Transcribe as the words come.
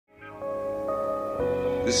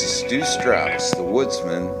This is Stu Strauss, the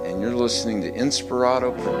Woodsman, and you're listening to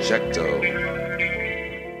Inspirato Projecto.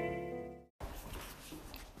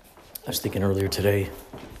 I was thinking earlier today,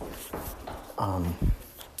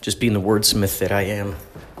 just being the wordsmith that I am,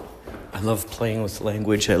 I love playing with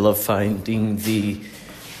language. I love finding the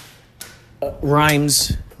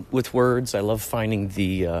rhymes with words. I love finding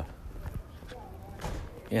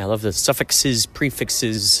I love the suffixes,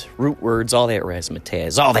 prefixes, root words, all that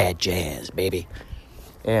razzmatazz, all that jazz, baby.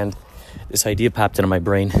 And this idea popped into my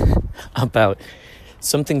brain about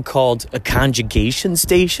something called a conjugation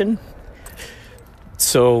station.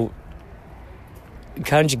 So,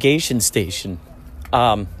 conjugation station,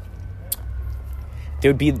 there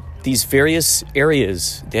would be these various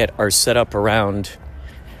areas that are set up around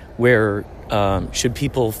where, should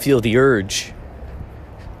people feel the urge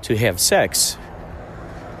to have sex,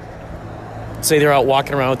 say they're out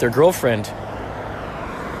walking around with their girlfriend,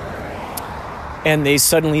 and they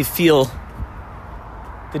suddenly feel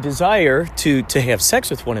the desire to have sex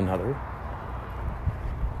with one another,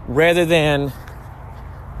 rather than,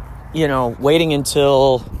 waiting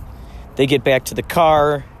until they get back to the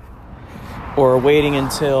car, or waiting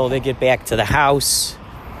until they get back to the house,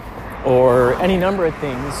 or any number of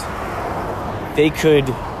things, they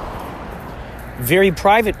could very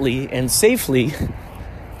privately and safely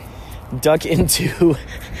duck into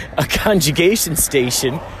a conjugation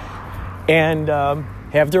station and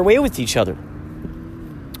have their way with each other.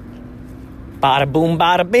 Bada boom,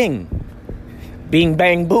 bada bing. Bing,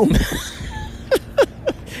 bang, boom.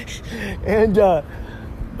 And,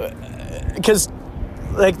 because,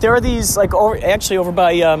 there are these, over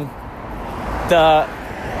by the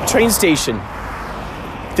train station,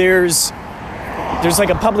 there's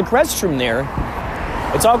a public restroom there.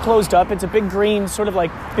 It's all closed up. It's a big green, sort of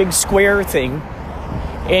big square thing.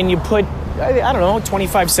 And you put, I don't know,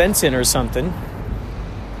 25 cents in or something.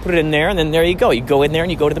 Put it in there, and then there you go. You go in there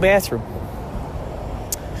and you go to the bathroom.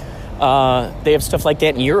 They have stuff like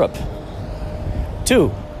that in Europe,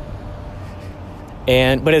 too.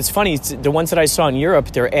 But it's funny, the ones that I saw in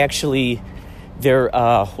Europe, they're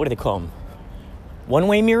what do they call them?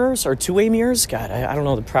 One-way mirrors or two-way mirrors? God, I don't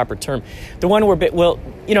know the proper term. The one where,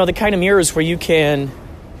 the kind of mirrors where you can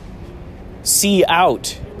see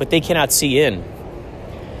out, but they cannot see in.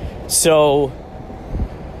 So,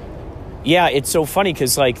 yeah, it's so funny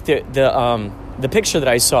because the picture that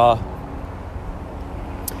I saw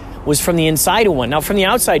was from the inside of one. Now, from the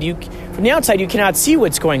outside, you cannot see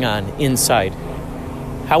what's going on inside.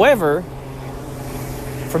 However,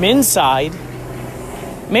 from inside,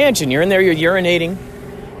 imagine you're in there, you're urinating,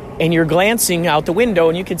 and you're glancing out the window,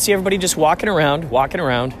 and you can see everybody just walking around,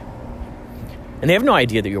 and they have no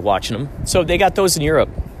idea that you're watching them. So they got those in Europe.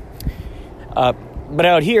 But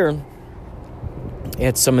out here,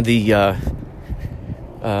 at some of the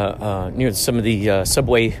near some of the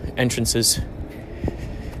subway entrances,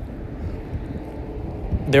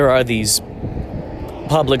 there are these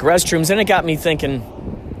public restrooms, and it got me thinking,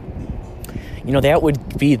 that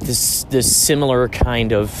would be this similar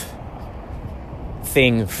kind of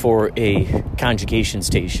thing for a conjugation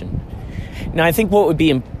station. Now, I think what would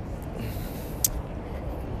be,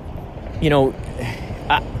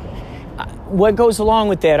 what goes along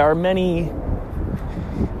with that are many,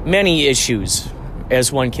 many issues, as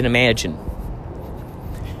one can imagine.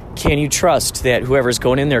 Can you trust that whoever's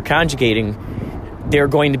going in there conjugating, they're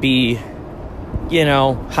going to be,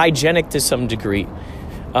 hygienic to some degree?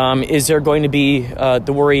 Is there going to be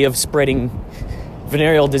the worry of spreading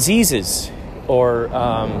venereal diseases or,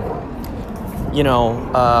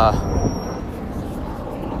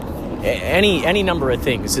 any number of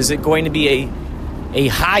things? Is it going to be a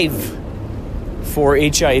hive for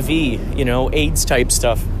HIV, AIDS type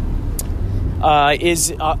stuff?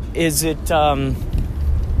 Is it,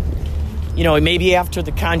 maybe after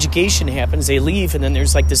the conjugation happens, they leave, and then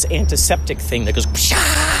there's this antiseptic thing that goes,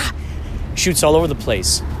 psha, shoots all over the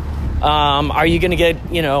place. Are you going to get,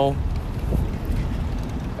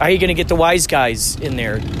 the wise guys in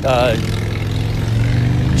there,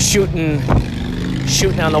 shooting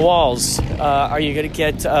on the walls? Are you going to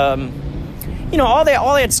get, all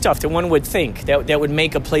that stuff that one would think that would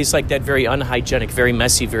make a place like that very unhygienic, very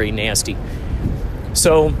messy, very nasty.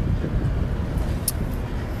 So,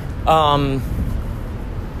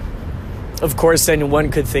 of course, then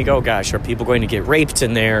one could think, oh gosh, are people going to get raped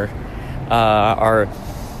in there? Are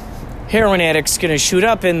heroin addicts going to shoot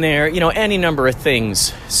up in there? Any number of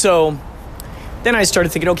things. So then I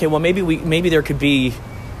started thinking, okay, well, maybe there could be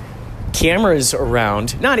cameras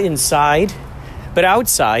around, not inside, but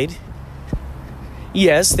outside.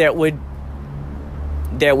 Yes, that would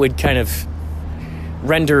kind of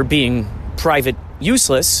render being private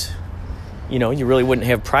useless. You know, you really wouldn't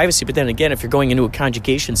have privacy. But then again, if you're going into a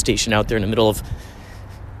conjugation station out there in the middle of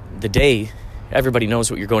the day, everybody knows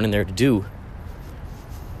what you're going in there to do.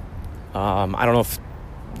 I don't know if,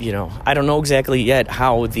 I don't know exactly yet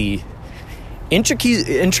how the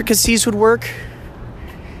intricacies would work.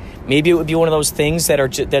 Maybe it would be one of those things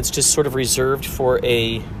that's just sort of reserved for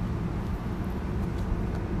a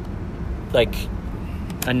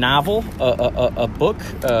novel, a book,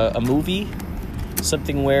 a movie,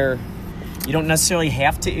 something where you don't necessarily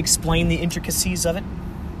have to explain the intricacies of it.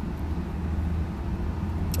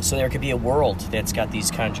 So there could be a world that's got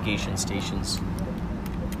these conjugation stations.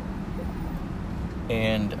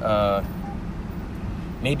 And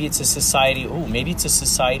maybe it's a society. Oh, maybe it's a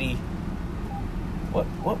society. What?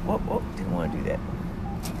 Didn't want to do that.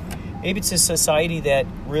 Maybe it's a society that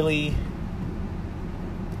really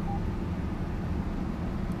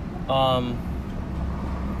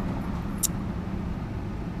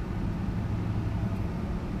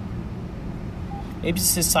maybe it's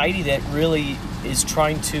a society that really is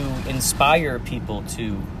trying to inspire people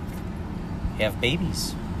to have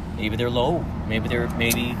babies. Maybe they're low. Maybe the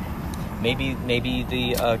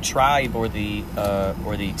tribe or the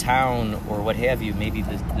town or what have you. Maybe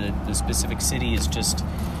the specific city is just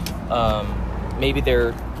maybe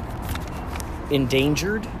they're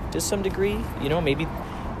endangered to some degree.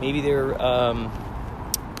 Maybe they're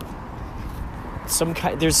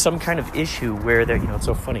there's some kind of issue where they're, it's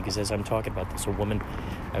so funny because as I'm talking about this, a woman,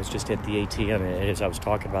 I was just at the ATM, and as I was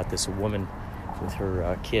talking about this, a woman with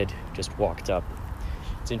her kid just walked up.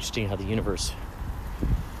 It's interesting how the universe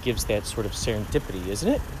gives that sort of serendipity, isn't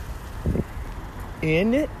it?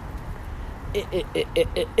 In it.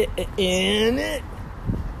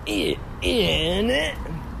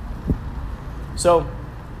 So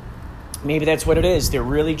maybe that's what it is. They're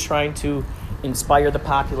really trying to inspire the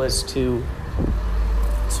populace to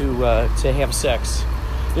have sex.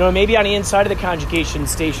 Maybe on the inside of the conjugation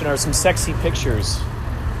station are some sexy pictures.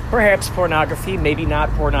 Perhaps pornography, maybe not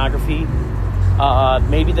pornography.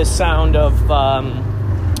 Maybe the sound of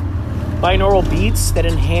binaural beats that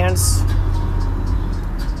enhance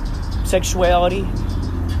sexuality,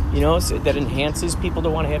 that enhances people to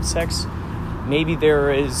want to have sex. Maybe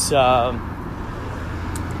there is, any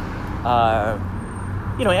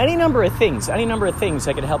number of things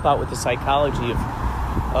that could help out with the psychology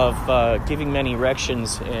of giving men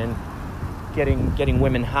erections and getting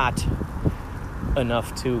women hot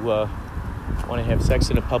enough to want to have sex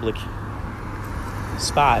in a public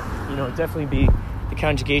spot. Definitely the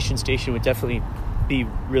conjugation station would definitely be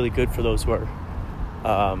really good for those who are,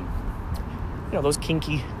 those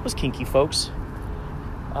kinky folks.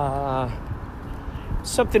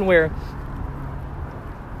 Something where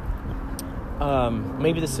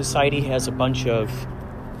maybe the society has a bunch of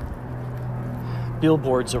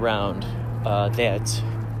billboards around that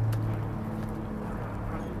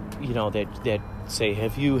say,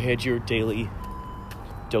 "Have you had your daily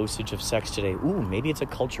dosage of sex today?" Ooh, maybe it's a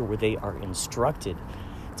culture where they are instructed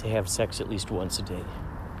to have sex at least once a day.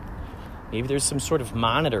 Maybe there's some sort of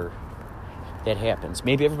monitor that happens.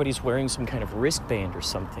 Maybe everybody's wearing some kind of wristband or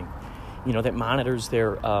something, that monitors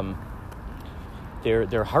their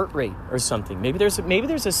heart rate or something. Maybe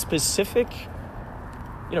there's a specific,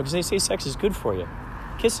 because they say sex is good for you.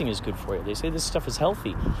 Kissing is good for you. They say this stuff is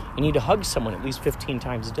healthy. You need to hug someone at least 15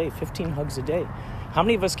 times a day. 15 hugs a day. How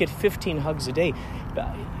many of us get 15 hugs a day?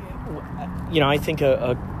 I think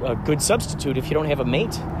a good substitute if you don't have a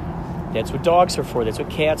mate. That's what dogs are for. That's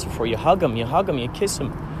what cats are for. You hug them, you kiss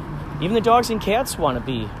them. Even the dogs and cats want to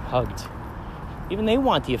be hugged. Even they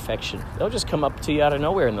want the affection. They'll just come up to you out of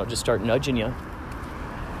nowhere and they'll just start nudging you.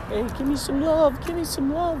 Hey, give me some love.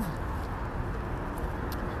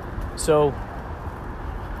 So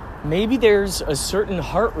maybe there's a certain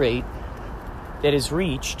heart rate that is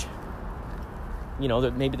reached.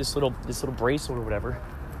 That maybe this little bracelet or whatever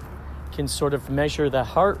can sort of measure the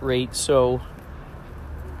heart rate, so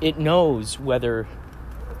it knows whether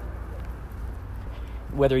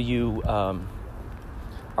you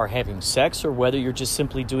are having sex or whether you're just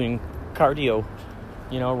simply doing cardio,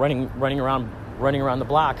 running around the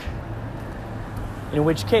block. In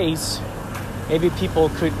which case, maybe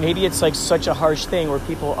it's like such a harsh thing where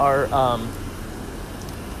people are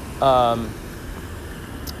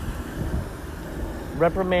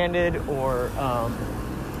reprimanded or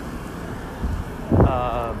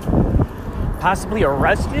possibly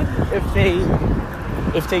arrested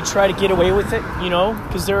if they try to get away with it,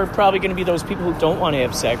 because there are probably going to be those people who don't want to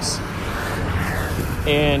have sex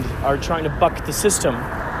and are trying to buck the system.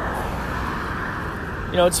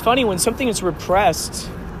 It's funny when something is repressed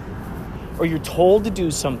or you're told to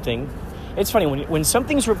do something, It's funny, when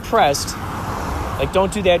something's repressed, like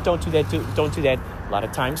don't do that, don't do that, don't do that. A lot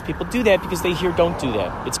of times people do that because they hear don't do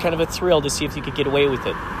that. It's kind of a thrill to see if you could get away with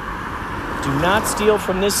it. Do not steal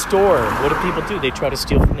from this store. What do people do? They try to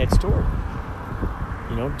steal from that store.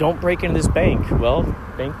 Don't break into this bank. Well,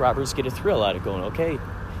 bank robbers get a thrill out of going, okay,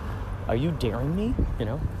 are you daring me?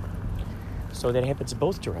 So that happens in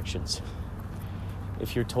both directions.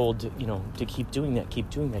 If you're told, to keep doing that,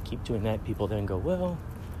 people then go, well,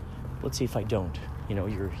 let's see if I don't.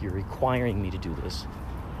 You're requiring me to do this.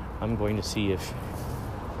 I'm going to see if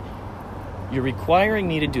you're requiring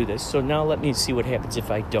me to do this. So now let me see what happens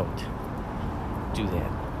if I don't do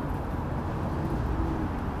that.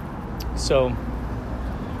 So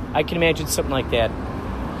I can imagine something like that.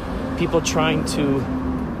 People trying to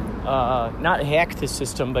not hack the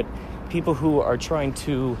system, but people who are trying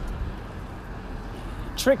to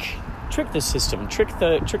trick the system, trick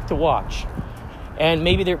the watch. And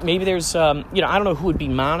maybe there's I don't know who would be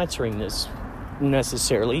monitoring this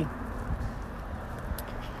necessarily.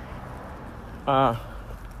 Wow,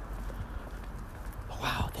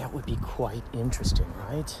 that would be quite interesting,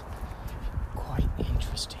 right? Quite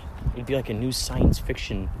interesting. It'd be like a new science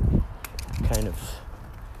fiction kind of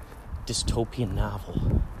dystopian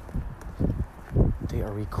novel. They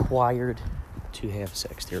are required to have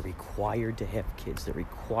sex. They're required to have kids. They're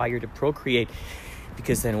required to procreate,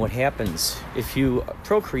 because then what happens? If you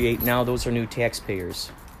procreate, now those are new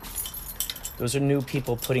taxpayers. Those are new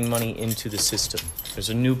people putting money into the system. Those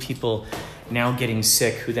are new people now getting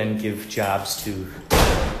sick who then give jobs to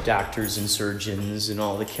doctors and surgeons and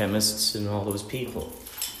all the chemists and all those people.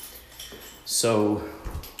 So,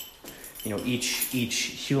 each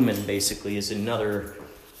human basically is another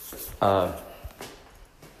what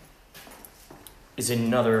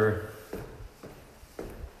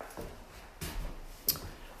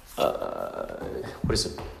is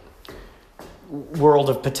it? World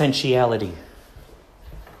of potentiality.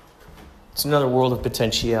 It's another world of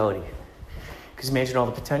potentiality. Because imagine all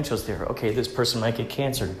the potentials there. Okay, this person might get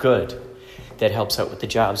cancer. Good. That helps out with the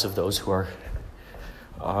jobs of those who are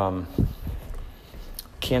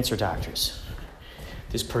cancer doctors.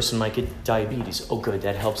 This person might get diabetes. Oh, good.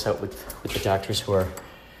 That helps out with the doctors who are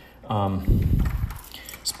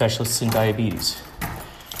specialists in diabetes.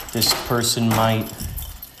 This person might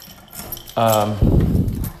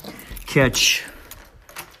catch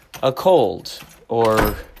a cold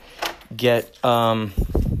or get a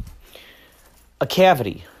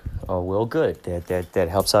cavity. Oh, well, good. That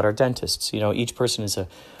helps out our dentists. Each person is a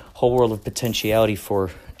whole world of potentiality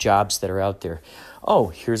for jobs that are out there. Oh,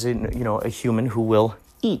 here's a human who will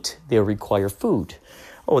eat. They'll require food.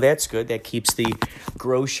 Oh, that's good. That keeps the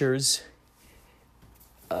grocers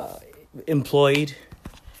employed.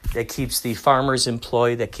 That keeps the farmers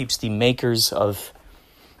employed. That keeps the makers of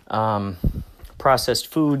processed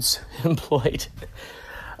foods employed,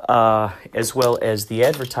 as well as the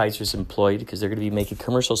advertisers employed, because they're going to be making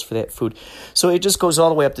commercials for that food. So it just goes all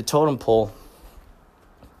the way up the totem pole.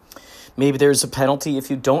 Maybe there's a penalty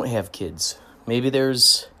if you don't have kids. Maybe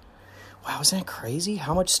there's... Wow, isn't that crazy?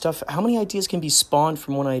 How many ideas can be spawned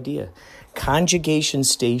from one idea? Conjugation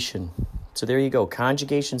station. So there you go,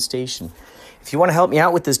 conjugation station. If you want to help me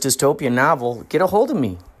out with this dystopian novel, get a hold of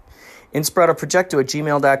me.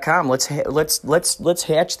 inspiratoprojecto@gmail.com. Let's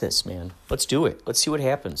hatch this, man. Let's do it. Let's see what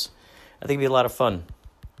happens. I think it'd be a lot of fun.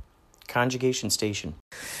 Conjugation station.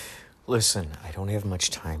 Listen, I don't have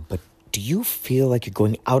much time, but do you feel like you're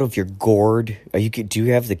going out of your gourd? Do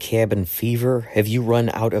you have the cabin fever? Have you run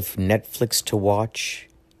out of Netflix to watch?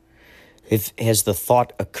 Has the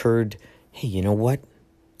thought occurred, hey, you know what?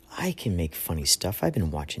 I can make funny stuff. I've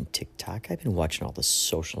been watching TikTok. I've been watching all the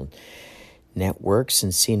social networks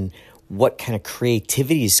and seeing what kind of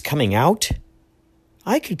creativity is coming out.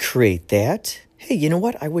 I could create that. Hey, you know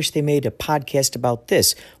what? I wish they made a podcast about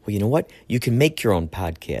this. Well, you know what? You can make your own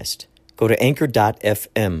podcast. Go to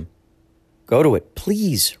anchor.fm. Go to it,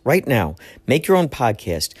 please, right now. Make your own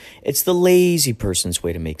podcast. It's the lazy person's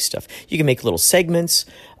way to make stuff. You can make little segments.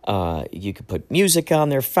 You can put music on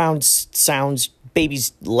there, found sounds,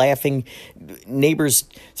 babies laughing, neighbors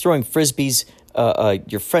throwing frisbees,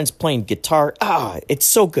 your friends playing guitar. It's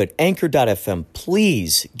so good. Anchor.fm.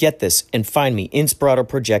 Please get this and find me. Inspirato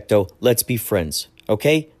Projecto. Let's be friends.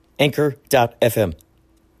 Okay? Anchor.fm.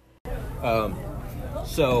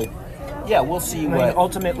 Yeah, we'll see what...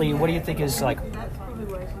 Ultimately, what do you think is like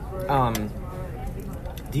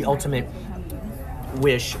the ultimate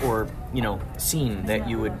wish or, scene that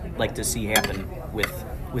you would like to see happen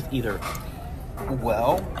with either?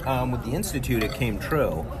 Well, with the Institute, it came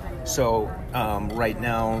true. So right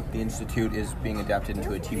now, the Institute is being adapted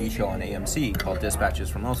into a TV show on AMC called Dispatches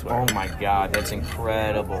from Elsewhere. Oh my God, that's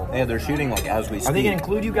incredible. Yeah, they're shooting like as we speak. Are they going to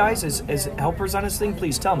include you guys as helpers on this thing?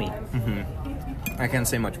 Please tell me. I can't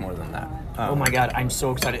say much more than that. Oh my God, I'm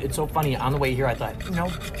so excited. It's so funny. On the way here, I thought,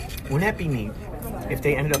 wouldn't that be neat if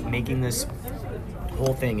they ended up making this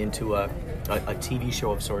whole thing into a TV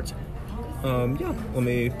show of sorts? Yeah, let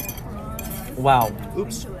me... Wow.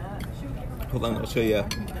 Oops. Hold on, I'll show you.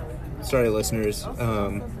 Sorry, listeners.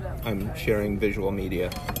 I'm sharing visual media.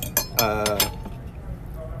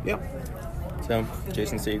 Yeah. So,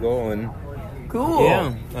 Jason Segel and... Cool.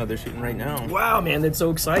 Yeah, they're shooting right now. Wow, man, that's so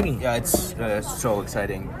exciting. Yeah, it's so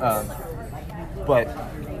exciting. But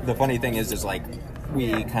the funny thing is like,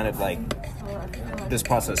 we kind of like... This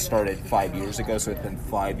process started 5 years ago, so it's been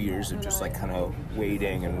 5 years of just like kind of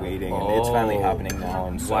waiting, and it's finally happening now,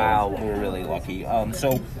 and so we're really lucky.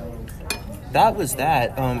 So that was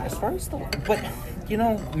that. As far as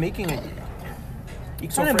making it, you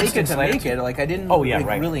kind of make it to make it. Like I didn't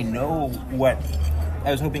really know what.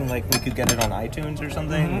 I was hoping like we could get it on iTunes or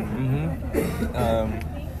something.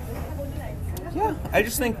 Yeah, I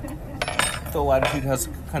just think the Latitude has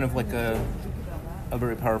kind of like a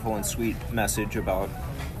very powerful and sweet message about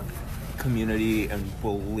community and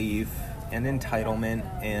belief and entitlement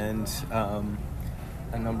and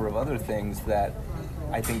a number of other things that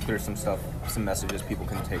I think there's some messages people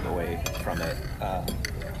can take away from it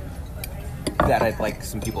that I'd like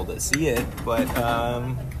some people to see it, but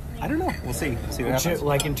I don't know. We'll see what happens.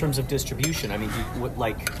 Like in terms of distribution, I mean,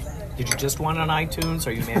 did you just want it on iTunes?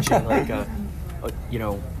 Or are you mentioning like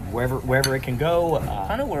wherever it can go?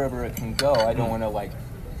 Kind of wherever it can go. I don't want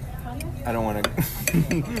to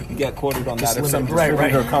get quoted on that if some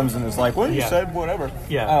distributor comes and is like, well, you said whatever.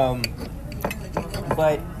 Yeah.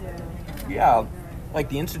 But yeah, like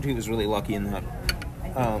the Institute was really lucky in that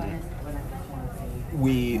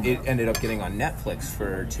it ended up getting on Netflix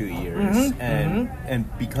for 2 years, and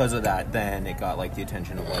because of that, then it got like the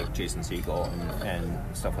attention of like Jason Segel and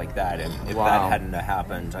stuff like that. And if that hadn't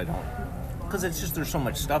happened, I don't. Because it's just, there's so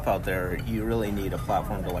much stuff out there, you really need a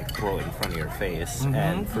platform to like throw it in front of your face.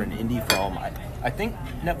 And for an indie film, I think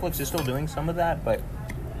Netflix is still doing some of that, but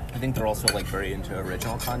I think they're also like very into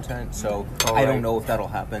original content. So I don't know if that'll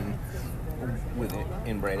happen with it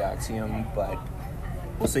in Bright Axiom, but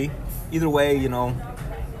we'll see. Either way,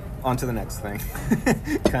 on to the next thing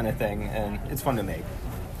kind of thing, and it's fun to make.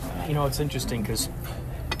 It's interesting because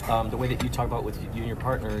the way that you talk about with you and your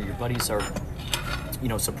partner, your buddies are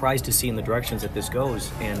surprised to see in the directions that this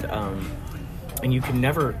goes, and you can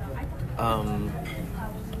never,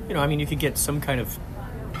 you could get some kind of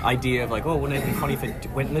idea of like, oh, wouldn't it be funny if it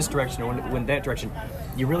went in this direction or went that direction.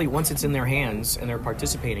 You really, once it's in their hands and they're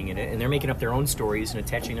participating in it and they're making up their own stories and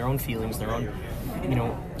attaching their own feelings, their own,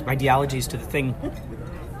 ideologies to the thing,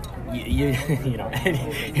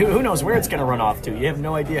 who knows where it's going to run off to. You have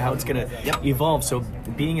no idea how it's going to evolve. So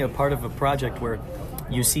being a part of a project where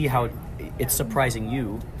you see how it's surprising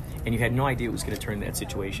you, and you had no idea it was going to turn that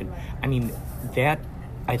situation. I mean, that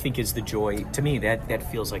I think is the joy to me.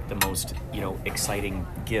 That feels like the most exciting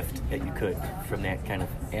gift that you could from that kind of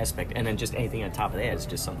aspect. And then just anything on top of that is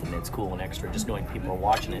just something that's cool and extra. Just knowing people are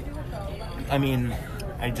watching it. I mean,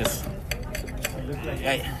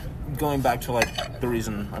 going back to like the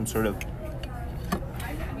reason I'm sort of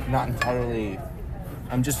not entirely.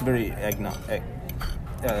 I'm just very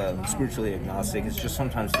spiritually agnostic. It's just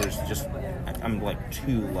sometimes I'm like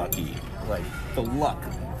too lucky, like the luck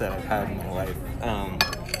that I've had in my life,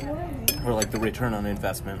 or like the return on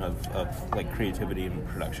investment of like creativity and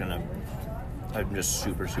production. I'm just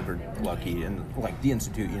super lucky, and like the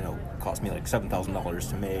Institute, cost me like $7,000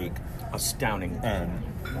 to make. Astounding. And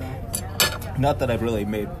not that I've really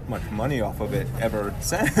made much money off of it ever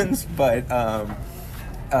since, but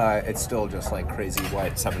it's still just like crazy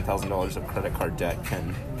what $7,000 of credit card debt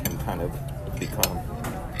can kind of become.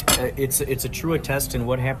 It's a true attest in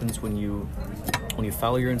what happens when you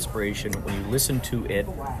follow your inspiration, when you listen to it,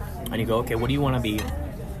 and you go, okay, what do you want to be?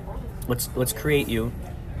 Let's create you.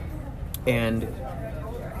 And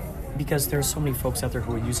because there's so many folks out there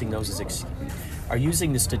who are using those are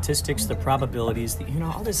using the statistics, the probabilities,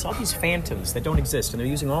 all these phantoms that don't exist, and they're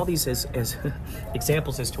using all these as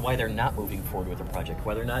examples as to why they're not moving forward with a project,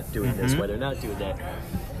 why they're not doing this, why they're not doing that.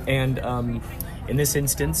 And in this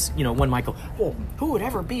instance, one might go, well, who would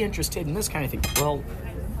ever be interested in this kind of thing? Well,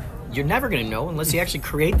 you're never going to know unless you actually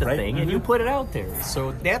create the thing and you put it out there.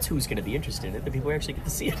 So that's who's going to be interested in it, the people who actually get to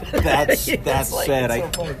see it. That said,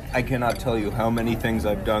 I cannot tell you how many things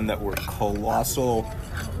I've done that were colossal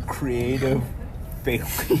creative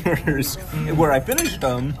failures where I finished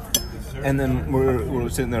them And then we're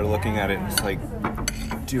sitting there looking at it, and it's like,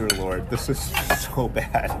 dear Lord, this is so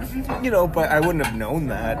bad. But I wouldn't have known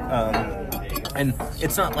that. And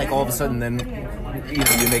it's not like all of a sudden then,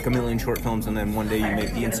 you make a million short films and then one day you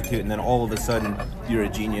make The Institute and then all of a sudden you're a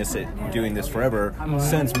genius at doing this forever.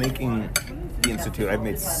 Since making The Institute, I've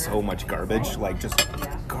made so much garbage, like just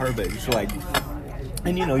garbage, like,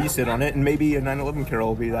 and you sit on it and maybe a 9/11 Carol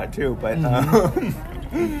will be that too, but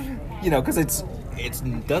because it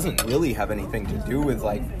doesn't really have anything to do with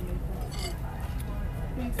like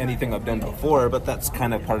anything I've done before, but that's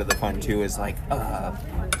kind of part of the fun too, is like,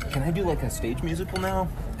 can I do like a stage musical now?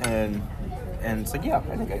 And it's like, yeah,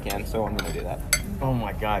 I think I can, so I'm going to do that. Oh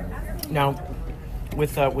my God. Now,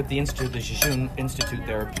 with the Institute, the Jejune Institute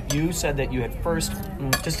there, you said that you had first,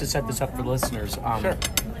 just to set this up for the listeners, Sure.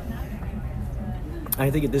 I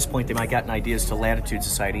think at this point they might have gotten ideas to Latitude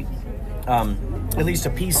Society, at least a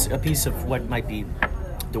piece of what might be,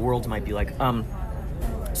 the world might be like.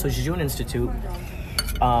 So Jejune Institute,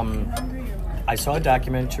 I saw a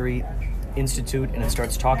documentary, Institute, and it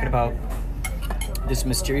starts talking about this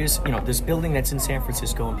mysterious, this building that's in San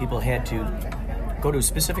Francisco, and people had to go to a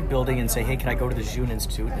specific building and say, hey, can I go to the Jejune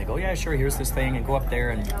Institute? And they go, yeah, sure, here's this thing, and go up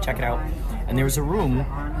there and check it out. And there was a room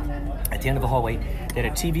at the end of the hallway that had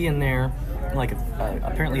a TV in there, like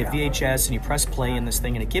apparently a VHS, and you press play in this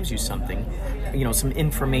thing, and it gives you something, some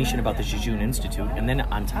information about the Jejune Institute. And then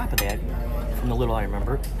on top of that, from the little I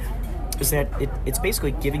remember, is that it's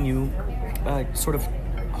basically giving you sort of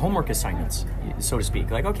homework assignments, so to speak.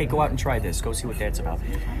 Like, okay, go out and try this. Go see what that's about.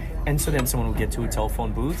 And so then someone would get to a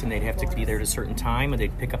telephone booth, and they'd have to be there at a certain time, and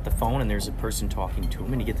they'd pick up the phone, and there's a person talking to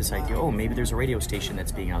them, and you get this idea, oh, maybe there's a radio station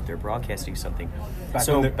that's being out there broadcasting something.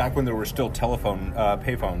 Back when there were still telephone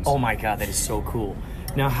payphones. Oh my God, that is so cool.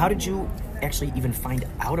 Now, how did you actually even find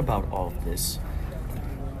out about all of this?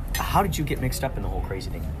 How did you get mixed up in the whole crazy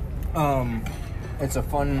thing? It's a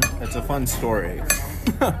fun story.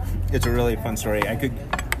 It's a really fun story. I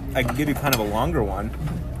could give you kind of a longer one.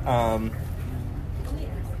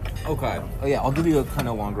 Okay. Oh yeah, I'll give you a kind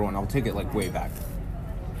of longer one. I'll take it like way back.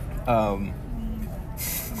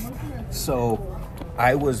 So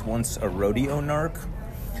I was once a rodeo narc,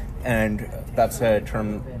 and that's a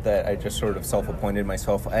term that I just sort of self-appointed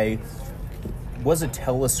myself. I was a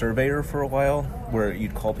telesurveyor for a while, where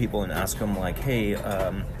you'd call people and ask them like, hey,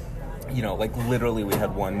 like literally we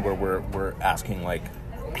had one where we're asking like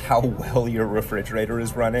how well your refrigerator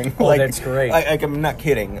is running. Oh, like, that's great. I'm not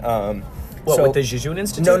kidding. With the Jejune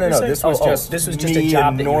Institute? No. This was just a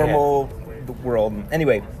job that normal world.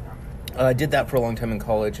 Anyway, I did that for a long time in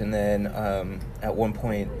college, and then at one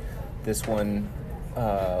point, this one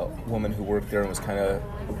woman who worked there and was kind of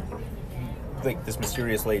like this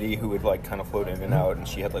mysterious lady who would like kind of float in and out, and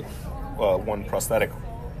she had like one prosthetic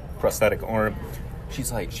arm.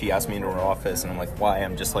 She asked me into her office, and I'm like, why?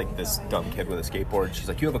 I'm just like this dumb kid with a skateboard. She's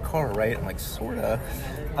like, you have a car, right? I'm like, sorta.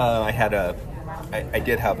 I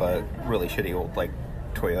did have a really shitty old like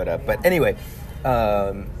Toyota, but anyway,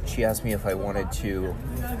 she asked me if I wanted to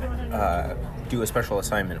do a special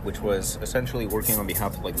assignment, which was essentially working on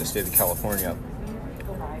behalf of like the state of California,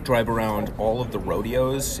 drive around all of the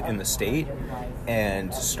rodeos in the state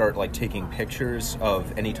and start like taking pictures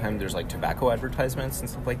of anytime there's like tobacco advertisements and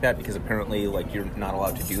stuff like that, because apparently like you're not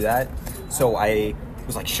allowed to do that. So I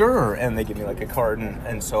was like, sure, and they give me like a card,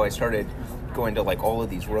 and so I started going to like all of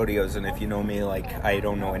these rodeos. And if you know me, like I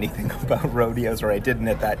don't know anything about rodeos, or I didn't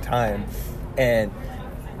at that time,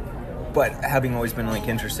 but having always been like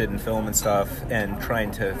interested in film and stuff, and trying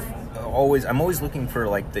to I'm always looking for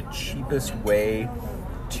like the cheapest way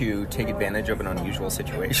to take advantage of an unusual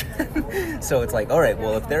situation. So it's like, all right,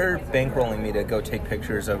 well, if they're bankrolling me to go take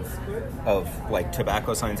pictures of like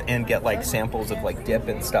tobacco signs and get like samples of like dip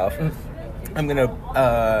and stuff, I'm gonna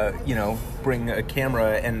bring a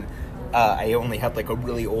camera. And I only had like a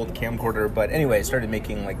really old camcorder, but anyway, I started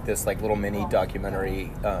making like this like little mini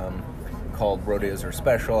documentary called Rodeos Are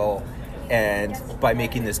Special. And by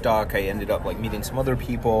making this doc, I ended up like meeting some other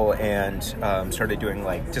people and started doing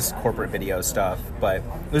like just corporate video stuff. But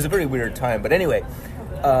it was a very weird time. But anyway,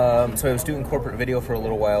 so I was doing corporate video for a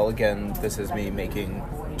little while. Again, this is me making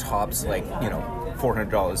tops like,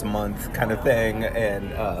 $400 a month kind of thing,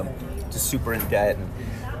 and just super in debt. And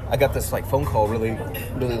I got this like phone call really,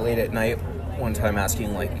 really late at night one time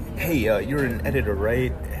asking like, hey, you're an editor,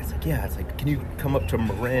 right? It's like, yeah. It's like, can you come up to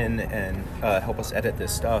Marin and help us edit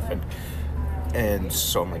this stuff? And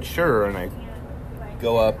so I'm like, sure. And I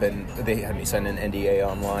go up, and they had me sign an NDA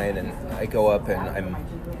online, and I go up and I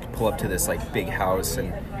pull up to this like big house,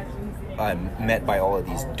 and I'm met by all of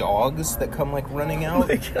these dogs that come like running out,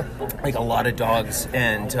 like a lot of dogs,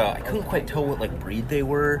 and I couldn't quite tell what like breed they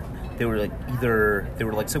were. they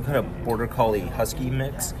were like some kind of border collie husky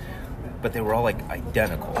mix, but they were all like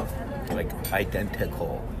identical,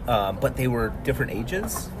 but they were different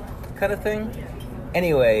ages, kind of thing.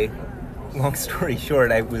 Anyway, long story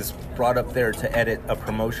short, I was brought up there to edit a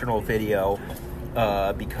promotional video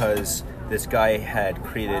because this guy had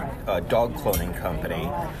created a dog cloning company.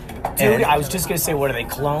 Dude, I was just going to say, what are they,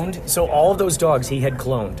 cloned? So all of those dogs he had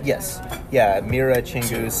cloned? Yes. Yeah, Mira,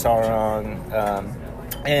 Chingu, Sarong.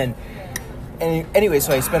 And anyway,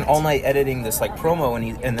 so I spent all night editing this like promo,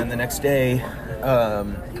 and then the next day,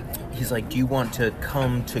 he's like, do you want to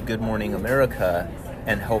come to Good Morning America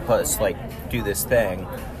and help us like do this thing?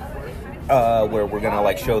 Where we're gonna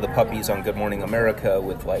like show the puppies on Good Morning America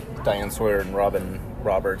with like Diane Sawyer and Robin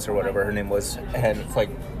Roberts or whatever her name was, and it's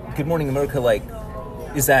like, Good Morning America, like,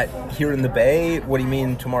 is that here in the Bay? What do you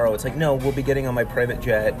mean tomorrow? It's like, no, we'll be getting on my private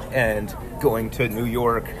jet and going to New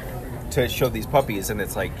York to show these puppies. And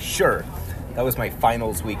it's like, sure. That was my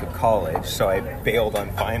finals week of college, so I bailed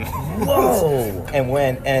on finals. Whoa! And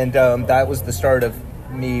went, and that was the start of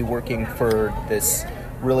me working for this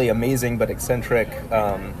really amazing but eccentric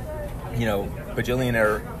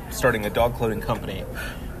bajillionaire starting a dog cloning company.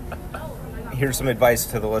 Here's some advice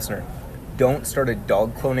to the listener. Don't start a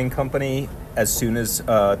dog cloning company as soon as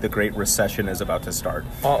the Great Recession is about to start.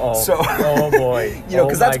 Uh-oh. So, oh, boy.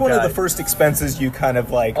 Because that's one of the first expenses you kind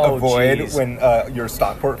of, like, avoid geez. when your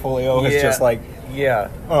stock portfolio is just, like... Yeah.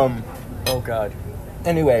 Oh, God.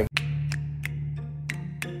 Anyway.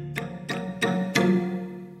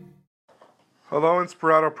 Hello,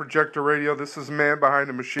 Inspirato Projector Radio. This is Man Behind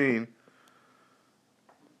the Machine.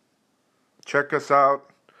 Check us out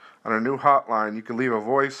on our new hotline. You can leave a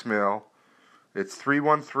voicemail. It's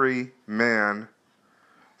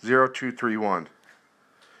 313-MAN-0231.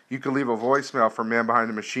 You can leave a voicemail for Man Behind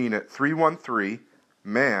the Machine at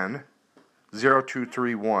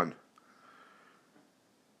 313-MAN-0231.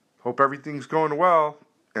 Hope everything's going well,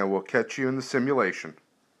 and we'll catch you in the simulation.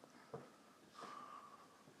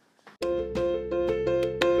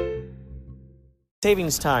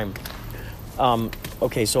 Savings time.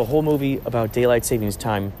 Okay, so a whole movie about daylight savings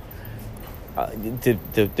time.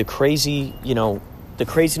 The crazy, the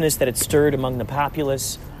craziness that it stirred among the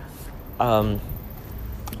populace. All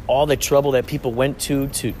the trouble that people went to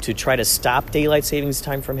try to stop daylight savings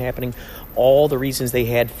time from happening. All the reasons they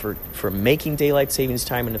had for making daylight savings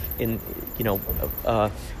time in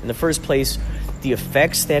the first place. The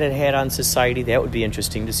effects that it had on society. That would be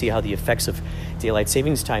interesting to see how the effects of daylight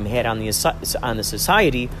savings time had on the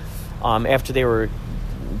society after they were,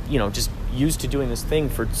 just used to doing this thing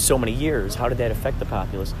for so many years. How did that affect the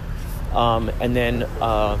populace? And then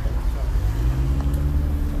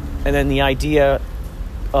the idea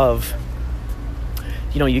of,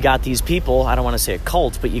 you got these people, I don't want to say a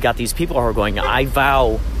cult, but you got these people who are going, I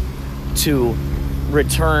vow to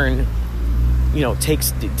return,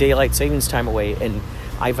 takes daylight savings time away, and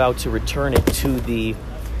I vow to return it to the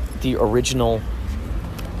original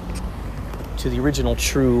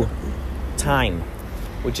true time,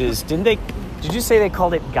 which is, did you say they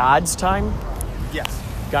called it God's time? Yes.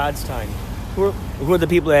 God's time. Who are the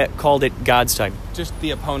people that called it God's time? Just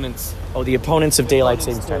the opponents. Oh, the opponents of daylight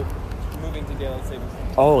savings time. Moving to daylight savings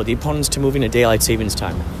time. Oh, the opponents to moving to daylight savings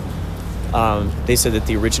time. They said that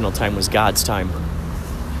the original time was God's time.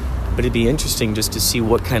 But it'd be interesting just to see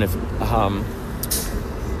what kind of,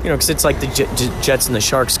 because it's like the Jets and the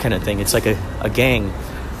Sharks kind of thing. It's like a gang.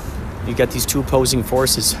 You got these two opposing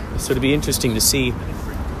forces. So it'd be interesting to see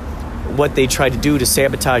what they tried to do to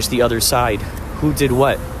sabotage the other side. Who did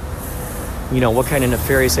what? What kind of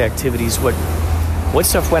nefarious activities, what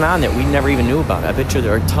stuff went on that we never even knew about. I bet you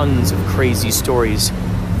there are tons of crazy stories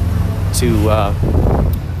to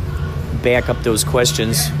back up those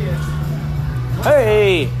questions.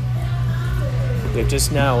 Hey! They've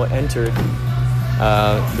just now entered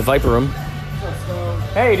the Viper Room.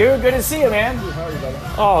 Hey, dude, good to see you, man. How are you, brother?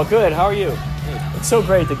 Oh, good. How are you? It's so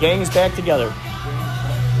great. The gang is back together.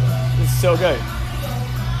 It's so good.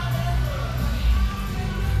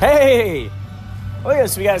 Hey! Oh,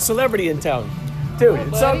 yes, we got a celebrity in town. Dude,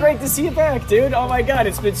 it's so great to see you back, dude. Oh, my God.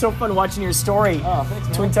 It's been so fun watching your story. Oh, thanks,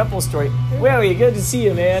 man. Twin Temple story. Well, good to see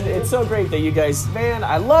you, man. It's so great that you guys, man,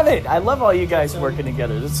 I love it. I love all you guys working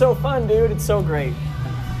together. It's so fun, dude. It's so great.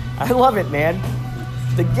 I love it, man.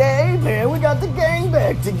 The gang, man. We got the gang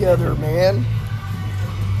back together, man.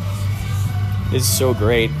 This is so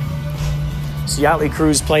great. So Yachtly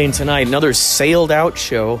Cruise playing tonight. Another sailed out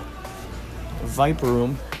show. Viper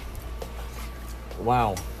Room.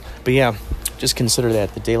 Wow. But yeah, just consider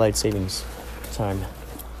that the daylight savings time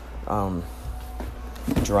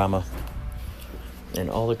drama and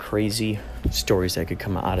all the crazy stories that could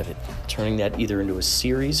come out of it, turning that either into a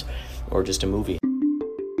series or just a movie.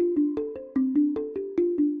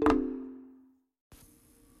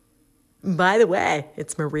 By the way,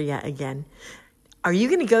 it's Maria again. Are you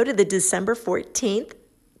going to go to the December 14th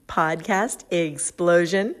podcast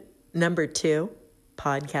explosion number 2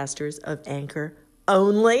 Podcasters of Anchor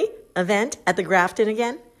only event at the Grafton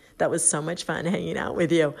again? That was so much fun hanging out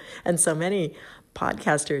with you and so many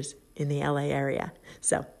podcasters in the LA area.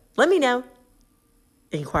 So let me know.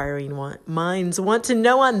 Inquiring minds want to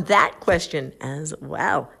know on that question as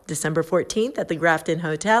well. December 14th at the Grafton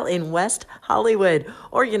Hotel in West Hollywood,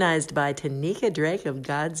 organized by Tanika Drake of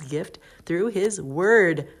God's Gift through His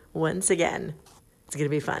Word once again. It's going to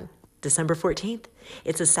be fun. December 14th.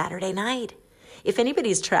 It's a Saturday night. If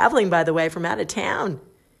anybody's traveling, by the way, from out of town,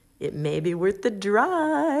 it may be worth the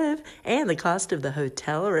drive and the cost of the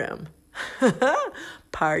hotel room.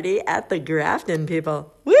 Party at the Grafton,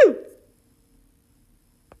 people. Woo!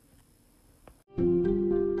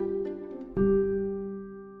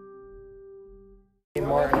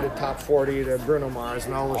 Martin to Top 40 to Bruno Mars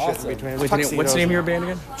and all the shit in between. What's the name of your band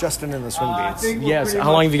again? Justin and the Swing Beats. Yes.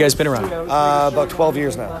 How long have you guys been around? About 12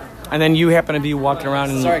 years now. And then you happen to be walking around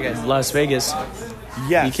in Las Vegas.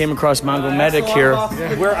 Yes. You came across Mongo Medic here.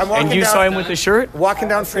 And you saw him with the shirt? Walking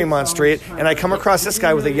down Fremont Street, and I come across this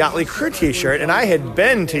guy with a Yachtly Crew t-shirt, and I had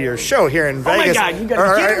been to your show here in Vegas. Oh my God, you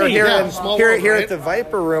gotta be kidding me. Here at the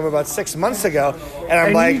Viper Room about 6 months ago. And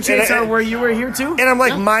I'm like... you changed out where you were here too? And I'm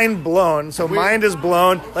like mind blown. So mind is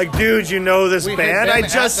blown. Like, dude, you know this band? I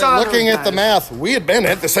just saw looking at the math, we had been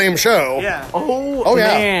at the same show. Yeah. Oh yeah.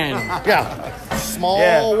 Man. Yeah.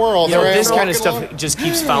 Small world. You know, this kind of stuff just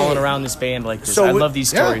keeps following around this band like this. I love these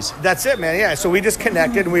stories. That's it, man. Yeah. So we just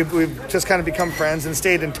connected, and we've just kind of become friends and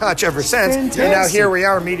stayed in touch ever since. Fantastic. And now here we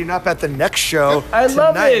are meeting up at the next show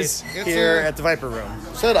love this. Here at the Viper Room.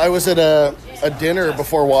 Said I was at a dinner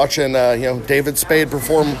before watching David Spade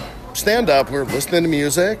perform stand-up. We were listening to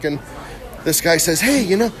music, and this guy says, hey,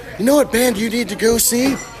 you know what band you need to go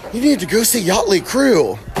see? You need to go see Yachtly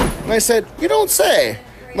Crew. And I said, you don't say.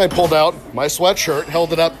 And I pulled out my sweatshirt,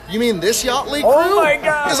 held it up. You mean this Yachtly Crew? Oh, my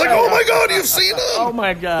God. He's like, oh, my God, you've seen them. Oh,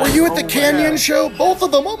 my God. Were you at the Canyon show? Both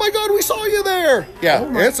of them. Oh, my God, we saw you there. Yeah,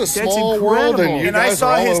 it's a small world, and you guys I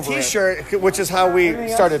saw are all his over T-shirt, which is how we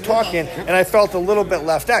started talking, and I felt a little bit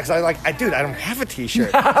left out, because dude, I don't have a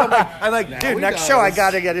T-shirt. So I'm like, dude, next show I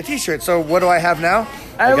got to get a T-shirt. So what do I have now?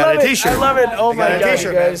 I got a T-shirt. I love it. Oh, my God,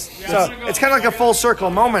 you guys. So it's kind of like a full circle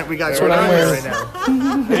moment we got going on here right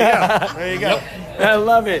now. There you go. I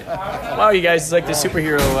love it. Wow, you guys, it's like the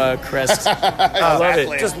superhero crest. I love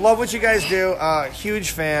it. Just love what you guys do.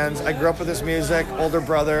 Huge fans. I grew up with this music. Older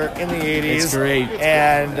brother in the 80s. It's great.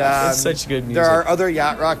 And it's such good music. There are other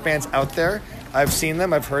yacht rock bands out there. I've seen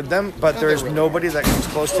them, I've heard them, but there's nobody that comes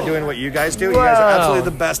close to doing what you guys do. Wow. You guys are absolutely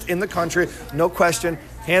the best in the country, no question,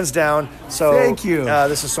 hands down. So thank you.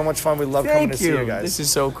 This is so much fun. We love coming to see you guys. This is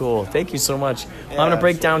so cool. Thank you so much. I'm gonna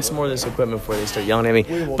break down some more of this equipment before they start yelling at me.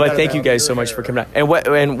 But thank you guys so much for coming out.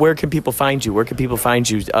 And where can people find you? Where can people find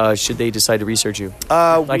you? Should they decide to research you?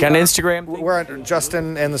 Like on Instagram? We're on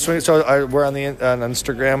Justin and the Swing. So we're on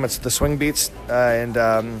Instagram. It's the Swing Beats and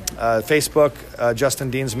Facebook. Justin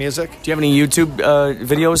Dean's Music. Do you have any YouTube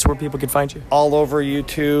videos where people can find you? All over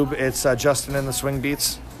YouTube. It's Justin and the Swing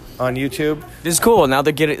Beats on YouTube. This is cool. Now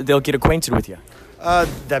they'll get acquainted with you.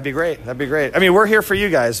 That'd be great. That'd be great. I mean, we're here for you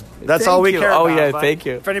guys. That's all we care about. Oh, yeah, thank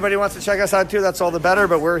you. If anybody wants to check us out, too, that's all the better.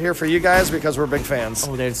 But we're here for you guys because we're big fans.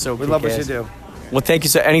 Oh, that's so cool. We love what you do. Well, thank you.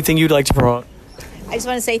 So anything you'd like to promote? I just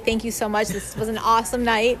want to say thank you so much. This was an awesome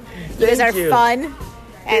night. You guys are fun.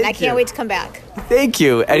 And I can't wait to come back. Thank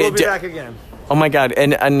you. We'll be back again. Oh, my God.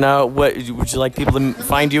 And what would you like people to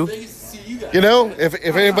find you? You know, if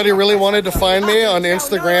anybody really wanted to find me on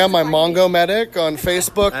Instagram, I'm Mongo Medic. On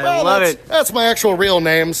Facebook, I love it. That's my actual real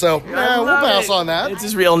name, so we'll pass on that. It's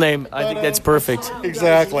his real name. I think that's perfect.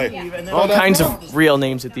 Exactly. All kinds of real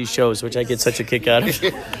names at these shows, which I get such a kick out of.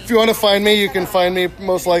 If you want to find me, you can find me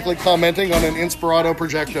most likely commenting on an Inspirato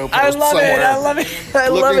Projecto post I love somewhere. it. I love it. I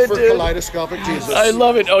love it, Looking for dude. Kaleidoscopic Jesus. I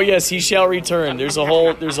love it. Oh yes, he shall return. There's a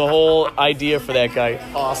whole idea for that guy.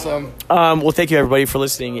 Awesome. Well, thank you everybody for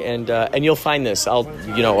listening, and you'll find this. I'll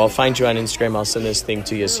find you on Instagram. I'll send this thing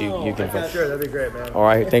to you so you can. Sure, that'd be great, man. All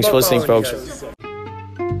right. Thanks for listening, folks.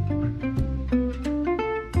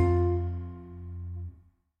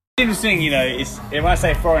 Interesting, when I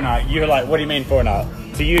say foreigner, you're like, what do you mean foreigner?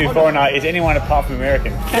 To you, foreigner is anyone apart from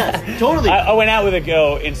American. Totally. I went out with a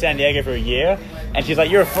girl in San Diego for a year, and she's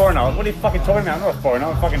like, you're a foreigner. What are you fucking talking about? I'm not a foreigner.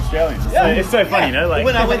 I'm fucking Australian. Yeah. It's so funny, Like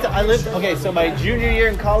when I lived. Okay, so my junior year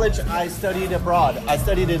in college, I studied abroad. I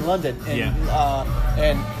studied in London,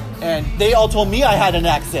 and and they all told me I had an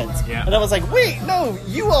accent. Yeah. And I was like, wait, no,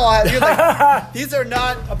 you all have. You're like, these are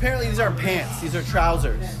not. Apparently, these aren't pants. These are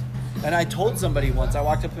trousers. And I told somebody once. I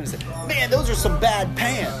walked up to him and said, "Man, those are some bad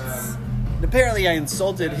pants." And apparently, I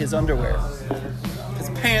insulted his underwear. His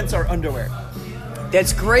pants are underwear.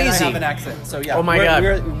 That's crazy. And I have an accent, so yeah. Oh my God.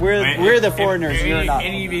 We're the foreigners. You're not.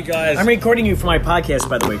 Any of you guys? I'm recording you for my podcast,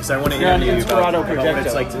 by the way, because I want to interview you about what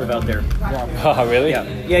it's like to live out there. Oh, really?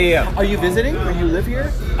 Yeah. Are you visiting? Or you live here?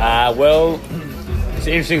 Well, it's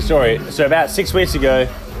an interesting story. So about 6 weeks ago,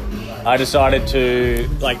 I decided to,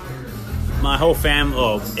 like, my whole family,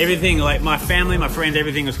 or everything, like my family, my friends,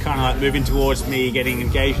 everything was kind of like moving towards me getting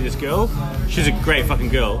engaged to this girl. She's a great fucking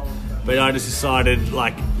girl, but I just decided,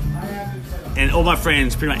 like, and all my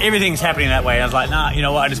friends, pretty much everything's happening that way. I was like, nah, you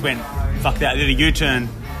know what? I just went, fuck that. I did a U-turn.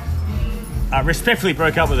 I respectfully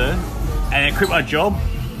broke up with her, and then quit my job,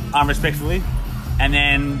 unrespectfully, and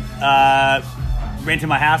then rented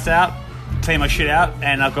my house out, cleaned my shit out,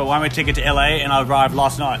 and I've got one-way ticket to LA, and I arrived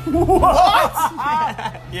last night. What?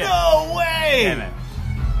 Yeah. No way! Yeah, man.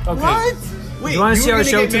 Okay. What? Wait, you want to see our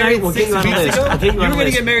show tonight? We'll get you on the list. I'll get you were on the going to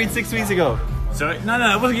list. get married 6 weeks ago. Sorry? No,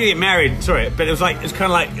 I wasn't gonna get married. Sorry, but it was like it's kind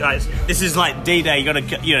of like this is like D-Day. You gotta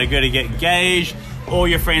go to get engaged. All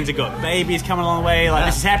your friends have got babies coming along the way. Like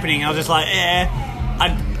this is happening. And I was just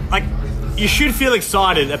like, you should feel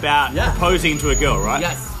excited about proposing to a girl, right?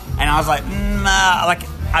 Yes. And I was like, nah, like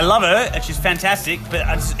I love her and she's fantastic, but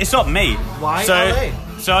it's not me. Why so, LA?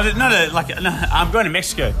 So I did no, I'm going to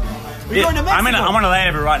Mexico. You're going to Mexico? I'm on a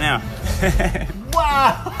layover right now.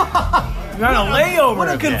 Wow. You're on a layover. What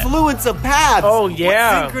a confluence of paths. Oh,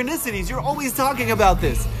 yeah. What synchronicities. You're always talking about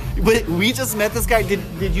this. But we just met this guy.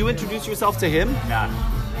 Did you introduce yourself to him? Nah.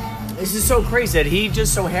 This is so crazy that he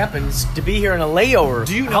just so happens to be here on a layover.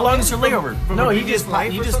 Do you know how long him is your from- layover? from No, a he previous just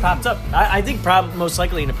life or something? popped up. I think probably most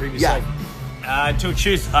likely in a previous life. Till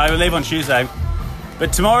Tuesday. I will leave on Tuesday.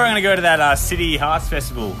 But tomorrow I'm going to go to that City Hearts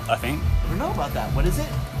Festival, I think. I don't know about that. What is it?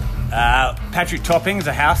 Patrick Topping's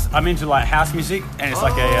a house. I'm into like house music, and it's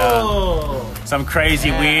like some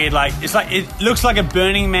crazy weird it looks like a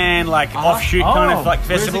Burning Man offshoot kind of like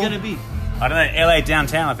festival. Where's it gonna be? I don't know, LA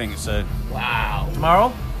downtown I think. So Wow.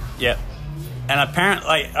 Tomorrow? yeah. And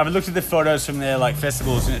apparently, I've looked at the photos from their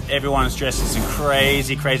festivals, and everyone's dressed in some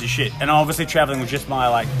crazy shit. And I'm obviously traveling with just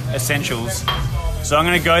my essentials. So I'm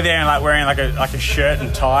gonna go there and wearing a shirt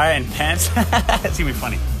and tie and pants. It's gonna be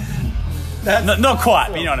funny. Not quite,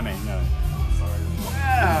 but you know what I mean. No.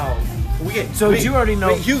 Wow. So do you already know?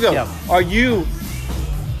 Wait, Hugo, Yeah. are you?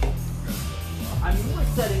 I'm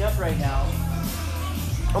setting up right now.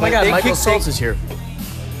 Oh my God, They Michael kick- Schultz is here.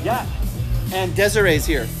 Yeah. And Desiree's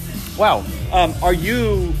here. Wow. Are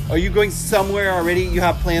you going somewhere already? You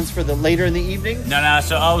have plans for the later in the evening? No.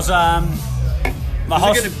 So I was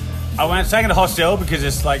I went staying at a hostel because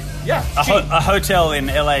it's a hotel in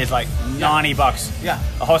LA is $90. Yeah.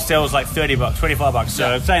 A hostel is $30, $25. So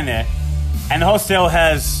I'm staying there, and the hostel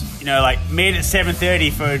has meet at 7:30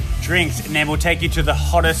 for drinks, and then we'll take you to the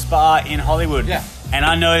hottest bar in Hollywood. Yeah. And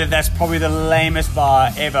I know that's probably the lamest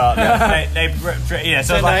bar ever.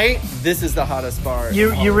 So Tonight, this is the hottest bar.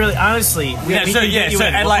 You really, honestly. So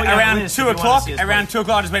at around 2 o'clock,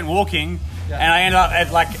 I just went walking, and I ended up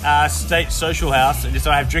at State Social House, and just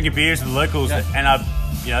I have drinking beers with the locals, and I'm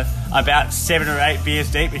about 7 or 8 beers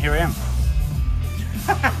deep, and here I am.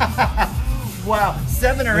 Wow,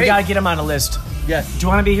 7 or 8. We gotta get him on a list. Yes. Do you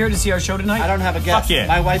want to be here to see our show tonight? I don't have a guest. Fuck yeah.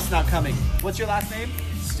 My wife's not coming. What's your last name?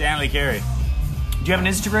 Stanley Carey. Do you have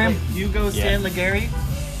an Instagram? Hugo Stanley Gary.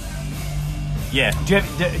 Yeah. Do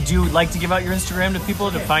you like to give out your Instagram to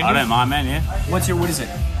people to find you? I don't mind, man. Yeah. What is it?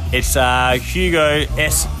 It's Hugo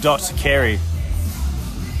S. Carey.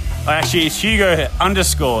 Actually, it's Hugo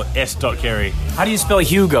 _ Carey. How do you spell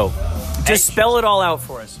Hugo? Just spell it all out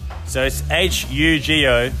for us. So it's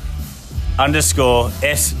HUGO _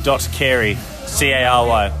 S. Carey.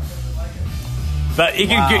 CARY. But you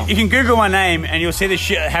can Google my name and you'll see this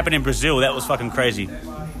shit happen in Brazil. That was fucking crazy.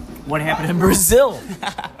 What happened in Brazil?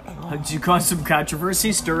 Did you cause some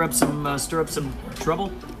controversy? Stir up some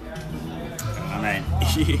trouble? I mean,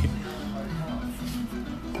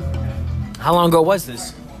 How long ago was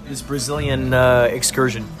this Brazilian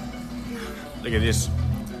excursion? look at this.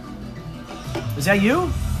 Is that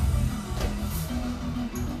you?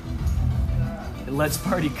 Let's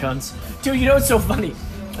party, cunts. Dude, you know what's so funny?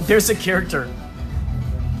 There's a character.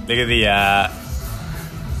 Look at the.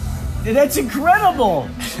 That's incredible!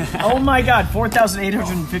 Oh my God,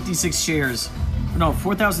 4,856 shares. No,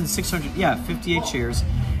 4,600. Yeah, 58 shares,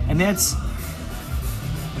 and that's.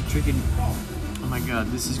 I'm drinking. Oh my God,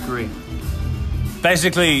 this is great.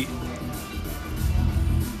 Basically,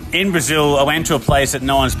 in Brazil, I went to a place that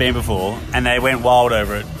no one's been before, and they went wild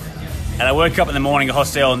over it. And I woke up in the morning at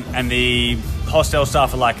hostel, and the hostel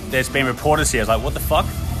staff are like, "There's been reporters here." I was like, "What the fuck?"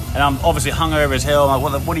 And I'm obviously hungover as hell. I'm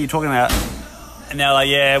like, what are you talking about? And they're like,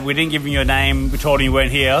 "Yeah, we didn't give you your name. We told you you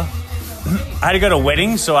weren't here." I had to go to a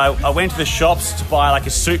wedding, so I went to the shops to buy like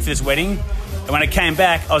a suit for this wedding. And when I came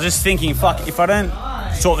back, I was just thinking, fuck, if I don't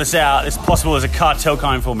sort this out, it's possible there's a cartel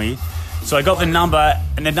coming for me. So I got the number,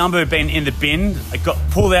 and the number had been in the bin. I got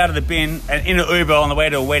pulled out of the bin, and in an Uber on the way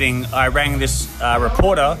to a wedding, I rang this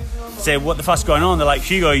reporter, said, "What the fuck's going on?" They're like,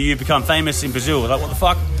 "Hugo, you've become famous in Brazil." I was like, "What the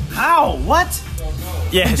fuck?" How? What?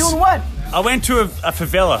 Yes. You're doing what? I went to a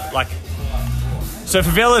favela, so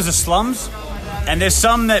favelas are slums, and there's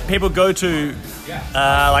some that people go to,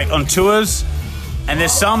 like on tours, and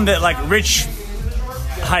there's some that like rich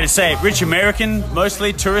American,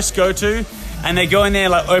 mostly tourists go to, and they go in there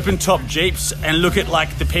like open top jeeps and look at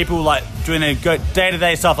like the people like doing their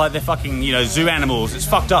day-to-day stuff like they're fucking, zoo animals. It's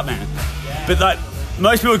fucked up, man. But like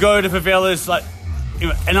most people go to favelas like,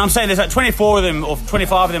 and I'm saying there's like 24 of them or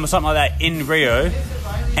 25 of them or something like that in Rio,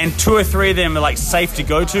 and 2 or 3 of them are like safe to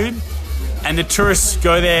go to, and the tourists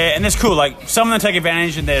go there, and it's cool. Like some of them take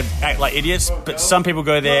advantage and they act like idiots, but some people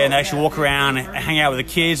go there and they actually walk around and hang out with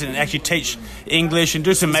the kids and actually teach English and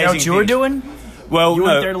do some amazing things. Is that what you were doing? Well, you no.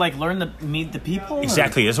 went there to like learn to meet the people?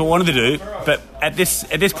 Exactly, that's what I wanted to do. But at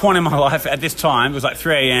this point in my life, at this time, it was like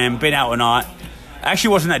 3 a.m., been out all night. I actually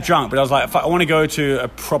wasn't that drunk, but I was like, I want to go to a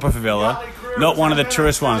proper favela, not one of the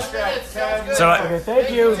tourist ones. So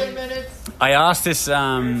thank you. I asked this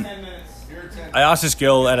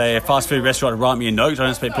girl at a fast food restaurant to write me a note because I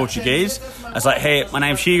don't speak Portuguese. I was like, "Hey, my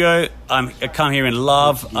name's Hugo. I come here in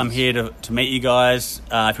love. I'm here to meet you guys.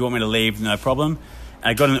 If you want me to leave, no problem." And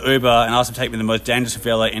I got in an Uber and asked him to take me to the most dangerous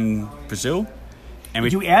favela in Brazil.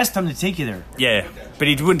 And You asked him to take you there? Yeah, but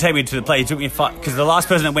he wouldn't take me to the place. He took me because the last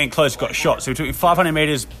person that went close got shot. So he took me 500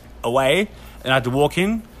 meters away, and I had to walk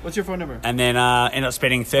in. What's your phone number? And then ended up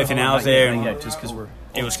spending 13 hours there. And just because we're...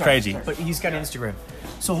 It was crazy. But he's got Instagram.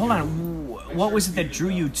 So hold on. What was it that drew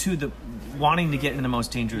you to the wanting to get into the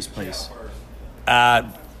most dangerous place?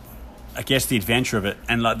 I guess the adventure of it,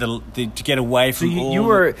 and like the to get away from.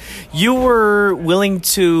 So you were willing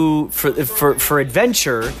to for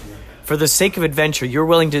adventure, for the sake of adventure, you're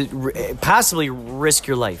willing to possibly risk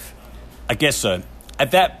your life. I guess so.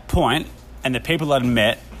 At that point, and the people I'd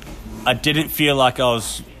met, I didn't feel like I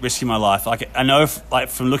was risking my life. Like I know,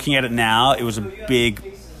 from looking at it now, it was a big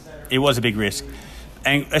risk.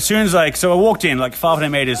 And as soon as I walked in like 500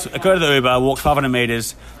 meters, I go to the Uber, I walked 500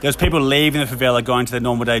 meters. There's people leaving the favela going to their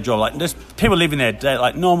normal day job. Like there's people leaving their day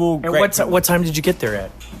like normal. And what time did you get there at?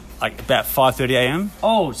 Like about 5:30 a.m.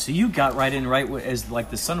 Oh, so you got right in as like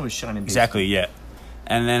the sun was shining. Basically. Exactly, yeah.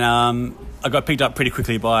 And then I got picked up pretty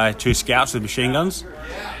quickly by 2 scouts with machine guns.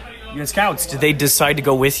 Your scouts, did they decide to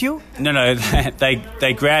go with you? No,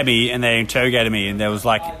 they grabbed me and they interrogated me, and there was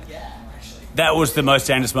like. That was the most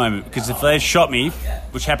dangerous moment, because if they shot me,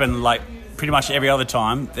 which happened like pretty much every other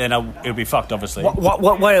time, then it would be fucked, obviously.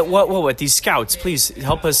 What? These scouts, please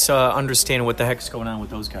help us understand what the heck's going on with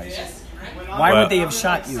those guys. Why would they have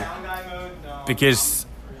shot you? Because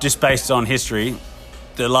just based on history,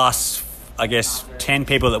 the last, I guess, 10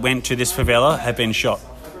 people that went to this favela have been shot.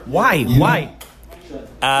 Why? Why?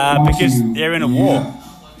 Because they're in a war.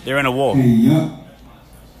 They're in a war.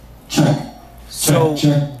 So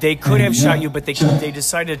they could have shot you, but they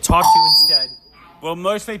decided to talk to you instead. Well,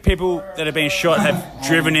 mostly people that have been shot have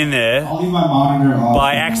driven in there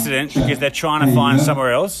by accident because they're trying to find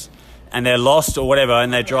somewhere else, and they're lost or whatever,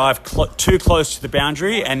 and they drive too close to the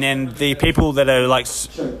boundary, and then the people that are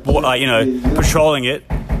patrolling it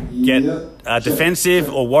get defensive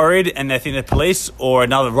or worried, and they think they're police or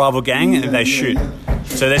another rival gang, and they shoot.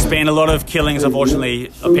 So there's been a lot of killings, unfortunately,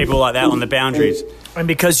 of people like that on the boundaries. And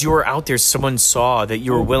because you were out there, someone saw that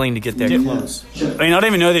you were willing to get that close. I mean, I don't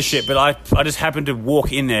even know this shit, but I just happened to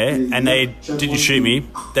walk in there, and they didn't shoot me.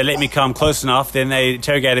 They let me come close enough. Then they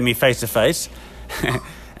interrogated me face to face,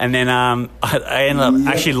 and then I ended up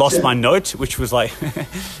actually lost my note, which was like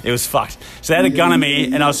it was fucked. So they had a gun on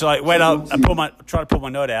me, and I was like, wait up. I tried to pull my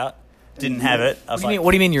note out, didn't have it. I was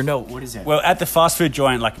what do you mean your note? What is that? Well, at the fast food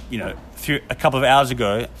joint, a couple of hours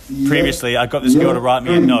ago, previously, I got this girl to write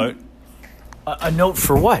me a note. A note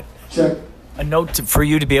for what? A note for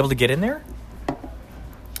you to be able to get in there?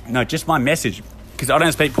 No, just my message, because I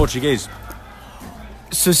don't speak Portuguese.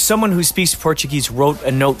 So someone who speaks Portuguese wrote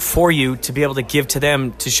a note for you to be able to give to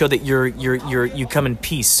them to show that you come in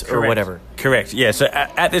peace. Correct. Or whatever. Correct. Yeah. So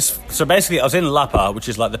so basically, I was in Lapa, which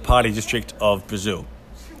is like the party district of Brazil,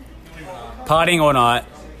 partying all night,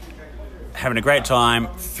 having a great time.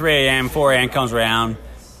 3 a.m., 4 a.m. comes around.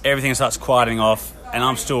 everything starts quieting off, and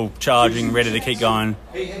I'm still charging, ready to keep going.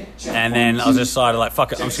 And then I was decided, like,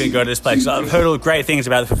 fuck it, I'm just going to go to this place. I've heard all great things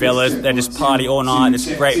about the favelas. They just party all night.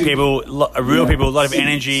 There's great people, real people, a lot of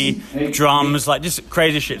energy, drums, like just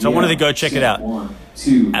crazy shit. So I wanted to go check it out.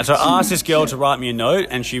 And so I asked this girl to write me a note,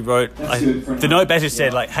 and she wrote, the note basically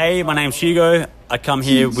said, like, hey, my name's Hugo. I come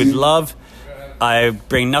here with love. I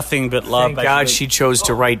bring nothing but love. Thank God she chose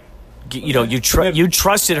to write. You know, you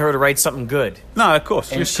trusted her to write something good. No, of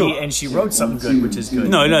course. And she wrote something good, which is good.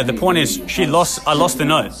 No. The point is, I lost the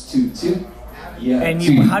note. And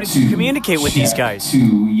how did you communicate with these guys?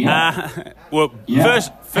 Well,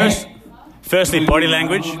 firstly, body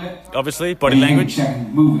language, obviously, body language,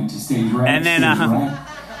 and then I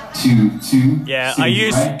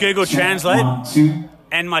used Google Translate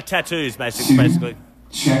and my tattoos, basically.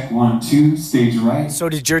 Check 1, 2, stage right. So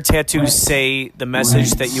did your tattoos say the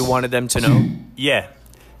message that you wanted them to know? Yeah.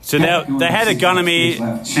 So they had a gun on me,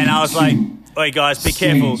 and I was like, "Oi, guys, be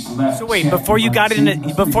careful." So wait, before you got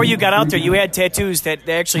out there, you had tattoos that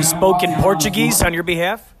they actually spoke in Portuguese on your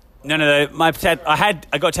behalf? No.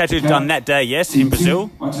 I got tattoos done that day, yes, in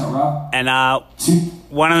Brazil, and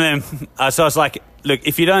one of them. So I was like, "Look,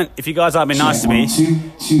 if you guys aren't being nice to me,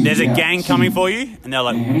 there's a gang coming for you." And they're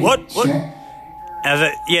like, "What?" And I was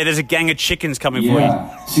like, yeah, there's a gang of chickens coming for you.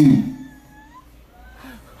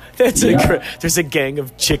 There's a gang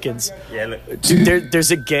of chickens. Yeah, look.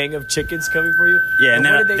 There's a gang of chickens coming for you? Yeah, and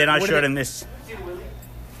then I showed him this.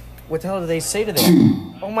 What the hell do they say to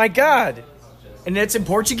them? Oh my God. And that's in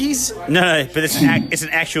Portuguese? No, but it's an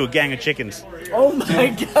actual gang of chickens. Oh my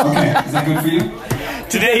God. Okay, is that good for you?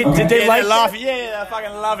 Did they like laugh? Yeah, they're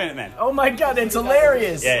fucking loving it, man. Oh my God, that's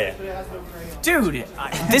hilarious. Yeah. Dude,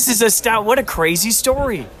 this is what a crazy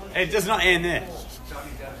story. It does not end there.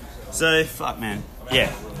 So, fuck, man.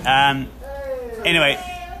 Yeah. Anyway,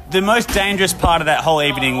 the most dangerous part of that whole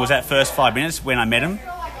evening was that first 5 minutes when I met him,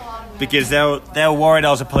 because they were worried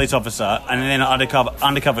I was a police officer and then an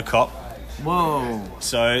undercover cop. Whoa.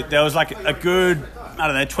 So there was like a good,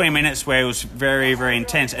 20 minutes where it was very, very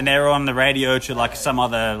intense, and they were on the radio to like some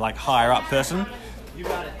other like higher up person.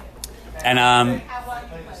 And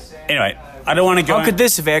anyway, I don't want to go. How could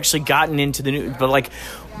this have actually gotten into the news? But like,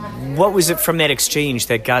 what was it from that exchange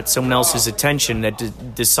that got someone else's attention that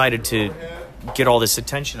decided to get all this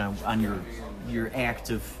attention on your act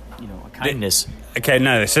of kindness? Okay,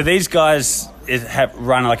 no. So these guys have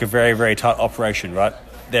run like a very, very tight operation, right?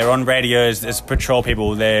 They're on radios. There's patrol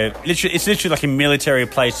people. It's literally like a military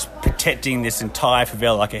place protecting this entire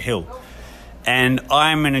favela like a hill. And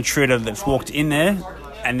I'm an intruder that's walked in there,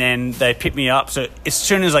 and then they picked me up. So as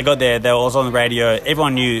soon as I got there, I was on the radio.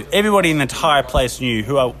 Everyone knew. Everybody in the entire place knew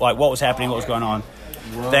what was happening, what was going on.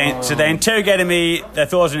 So they interrogated me. They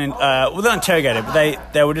thought I was well, not interrogated,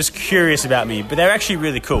 but they were just curious about me. But they were actually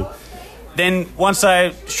really cool. Then once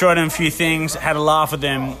I showed them a few things, had a laugh with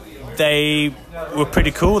them, they were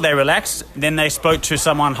pretty cool. They relaxed. Then they spoke to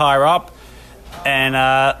someone higher up, and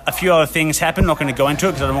a few other things happened. Not going to go into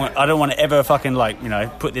it because I don't want to ever fucking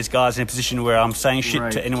put these guys in a position where I'm saying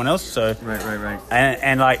shit to anyone else. So right.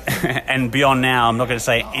 And beyond now, I'm not going to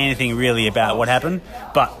say anything really about what happened.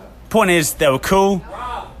 But point is, they were cool.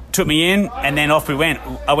 Took me in, and then off we went.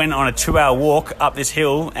 I went on a 2-hour walk up this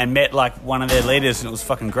hill and met like one of their leaders, and it was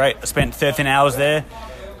fucking great. I spent 13 hours there.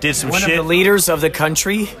 Did some shit. One of the leaders of the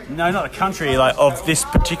country? No, not the country, like of this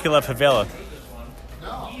particular favela.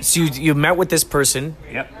 So you met with this person.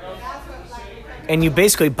 Yep. And you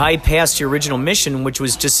basically bypassed your original mission, which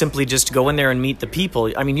was just simply to go in there and meet the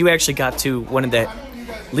people. I mean, you actually got to one of the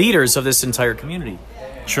leaders of this entire community.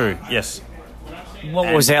 True, yes.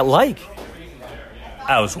 What was that like?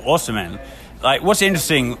 That was awesome, man. Like, what's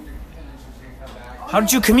interesting... How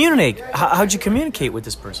did you communicate? How did you communicate with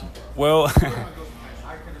this person? Well...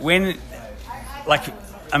 When,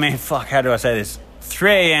 how do I say this?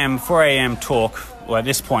 3 a.m., 4 a.m. talk, or at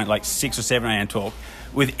this point, like 6 or 7 a.m. talk,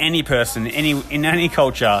 with any person, in any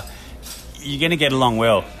culture, you're going to get along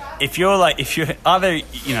well. If you're either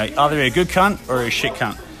a good cunt or a shit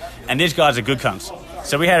cunt. And these guys are good cunts.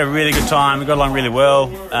 So we had a really good time. We got along really well.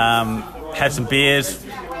 Had some beers,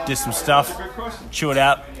 did some stuff, chilled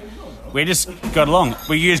out. We just got along.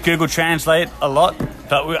 We used Google Translate a lot,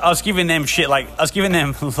 but I was giving them shit. I was giving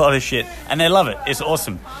them a lot of shit, and they love it. It's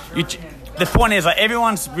awesome. The point is,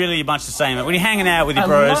 everyone's really much the same. When you're hanging out with your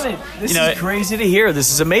bros, I love it. This is crazy to hear.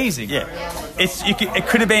 This is amazing. Yeah, it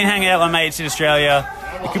could have been hanging out with mates in Australia.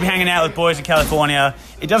 It could be hanging out with boys in California.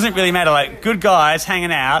 It doesn't really matter. Like, good guys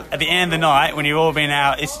hanging out at the end of the night when you've all been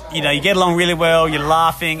out. It's you get along really well. You're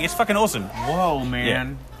laughing. It's fucking awesome. Whoa, man.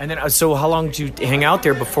 Yeah. And then, so how long did you hang out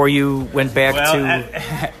there before you went back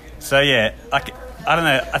to... I don't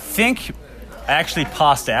know. I think I actually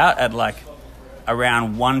passed out at like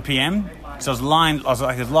around 1 p.m. So I was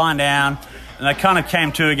lying down, and I kind of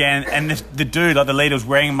came to again. And the dude, like the leader, was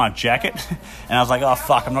wearing my jacket, and I was like, "Oh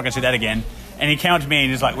fuck, I'm not gonna do that again." And he came up to me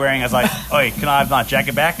and he's like wearing. I was like, "Oi, can I have my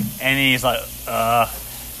jacket back?" And he's like,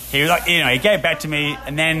 He was like, he gave it back to me,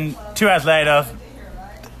 and then 2 hours later,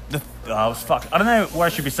 I was fucked. I don't know what I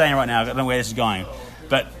should be saying right now. I don't know where this is going,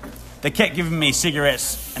 but they kept giving me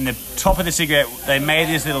cigarettes, and the top of the cigarette, they made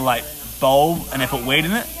this little like bowl, and they put weed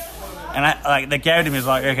in it. And they gave it to me. I was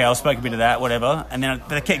like, okay, I'll smoke a bit of that, whatever. And then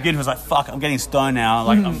they kept giving me. I was like, fuck, I'm getting stoned now.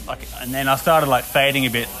 And then I started like fading a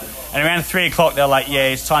bit. And around 3 o'clock, they were like, yeah,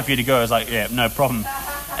 it's time for you to go. I was like, yeah, no problem.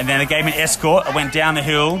 And then they gave me an escort. I went down the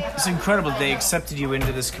hill. It's incredible. They accepted you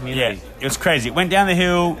into this community. Yeah, it was crazy. Went down the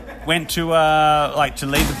hill, went to to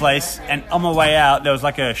leave the place, and on my way out, there was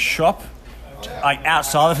like a shop, like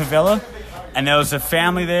outside the favela. And there was a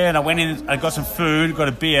family there, and I went in, I got some food, got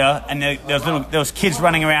a beer, and there was kids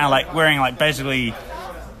running around, like, wearing, like, basically,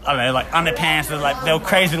 I don't know, like, underpants. They were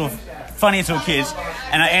crazy little, funniest little kids.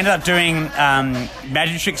 And I ended up doing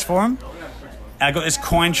magic tricks for them. And I got this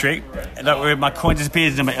coin trick, where my coin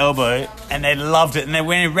disappears into my elbow, and they loved it. And they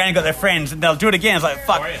went and ran and got their friends, and they'll do it again. It's like,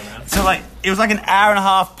 fuck. So, like, it was like an hour and a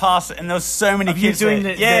half past, and there was so many kids doing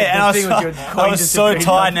there. I was so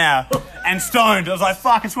tired now. And stoned. I was like,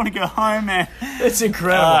 fuck, I just want to go home, man. It's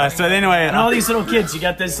incredible. So anyway. And all these little kids. You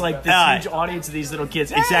got this huge audience of these little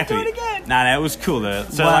kids. Exactly. Do it again. No, it was cool though.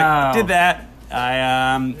 So I did that.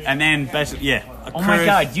 And then basically, oh my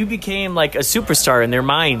God, you became like a superstar in their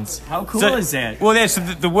minds. How cool is that? Well,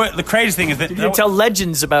 the craziest thing is that you can tell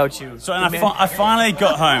legends about you. So I finally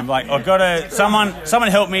got home. Like I got someone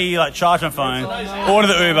helped me like charge my phone, order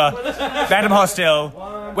the Uber, back to the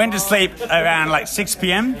hostel. Went to sleep around like 6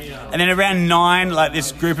 p.m. and then around 9, like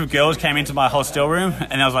this group of girls came into my hostel room,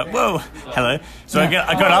 and I was like, "Whoa, hello!" So I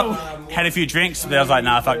got up, had a few drinks, but I was like,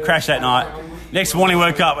 "Nah, fuck, crashed that night." Next morning,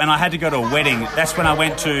 woke up and I had to go to a wedding. That's when I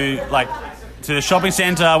went to the shopping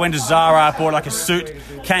centre. I went to Zara, bought like a suit,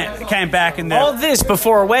 came back, and all this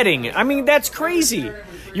before a wedding. I mean, that's crazy.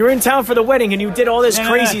 You were in town for the wedding and you did all this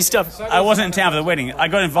crazy stuff. I wasn't in town for the wedding. I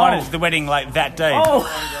got invited to the wedding like that day. Oh,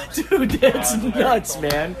 dude, that's nuts,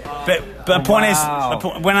 man. But the point is,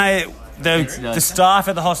 when the staff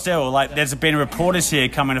at the hostel, like, there's been reporters here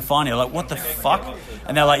coming to find you. Like, what the fuck?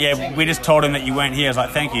 And they're like, yeah, we just told them that you weren't here. I was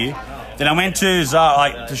like, thank you. Then I went to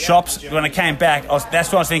the shops. When I came back, that's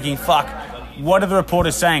when I was thinking, fuck, what are the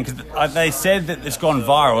reporters saying? Because they said that it's gone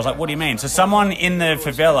viral. I was like, what do you mean? So someone in the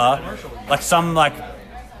favela, like some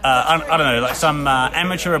I don't know, like some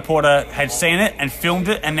amateur reporter had seen it and filmed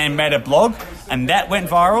it and then made a blog, and that went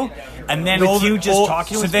viral. And then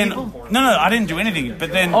talking with people? No, I didn't do anything.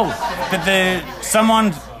 But then,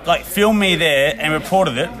 someone like filmed me there and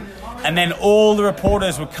reported it, and then all the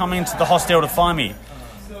reporters were coming to the hostel to find me.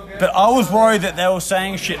 But I was worried that they were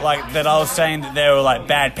saying shit like that. I was saying that they were like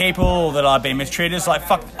bad people, or that I'd been mistreated. It's like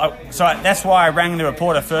fuck. So that's why I rang the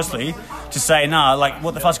reporter firstly to say, nah, like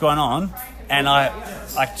what the fuck's going on, and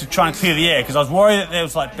to try and clear the air, because I was worried that there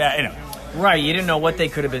was like bad, Right, you didn't know what they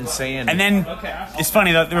could have been saying. And then it's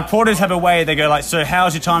funny that the reporters have a way. They go like, "So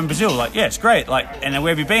how's your time in Brazil?" Like, "Yeah, it's great." Like, and then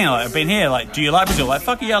where have you been? Like, "I've been here." Like, "Do you like Brazil?" Like,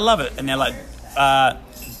 "Fuck yeah, I love it." And they're like,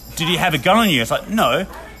 "Did you have a gun on you?" It's like, "No."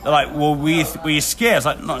 They're like, "Well, were you scared?" It's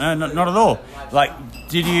like, "No, not at all." Like,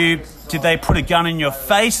 did they put a gun in your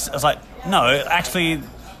face? I was like, "No, actually,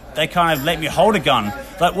 they kind of let me hold a gun."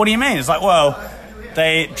 Like, what do you mean? It's like, well,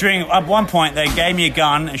 at one point they gave me a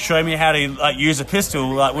gun and showed me how to like use a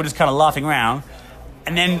pistol. Like, we're just kind of laughing around,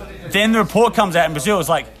 and then the report comes out in Brazil. It's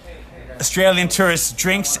like, Australian tourist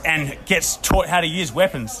drinks and gets taught how to use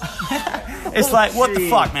weapons. It's like, what the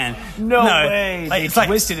fuck, man? No way. Like, it's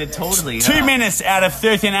twisted it totally. 2 minutes out of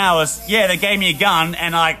 13 hours, yeah, they gave me a gun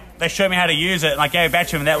and they showed me how to use it, and I gave it back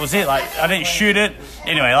to them, and that was it. Like, I didn't shoot it.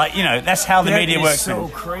 Anyway, like, that's how the media works. That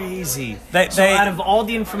is so crazy. So out of all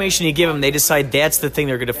the information you give them, they decide that's the thing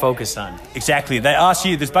they're going to focus on. Exactly. They ask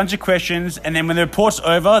you, there's a bunch of questions, and then when the report's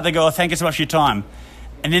over, they go, "Oh, thank you so much for your time."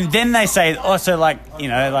 And then they say, also, they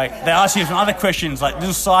ask you some other questions, like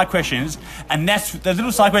little side questions, and those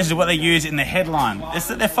little side questions are what they use in the headline.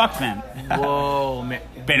 They're fucked, man. Whoa, man.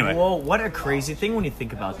 But anyway. Whoa, what a crazy thing when you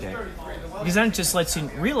think about that. Because then it just lets you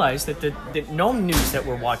realize that no news that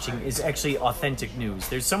we're watching is actually authentic news.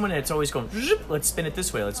 There's someone that's always going, let's spin it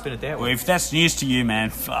this way, let's spin it that way. Well, if that's news to you,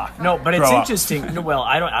 man, fuck. No, but it's interesting. No, well,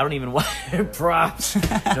 I don't even watch props.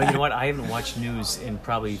 No, you know what? I haven't watched news in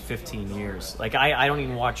probably 15 years. Like, I don't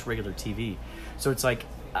even watch regular TV. So it's like,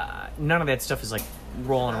 none of that stuff is like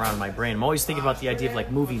rolling around in my brain. I'm always thinking about the idea of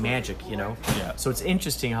like movie magic, you know? Yeah. So it's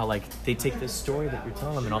interesting how like they take this story that you're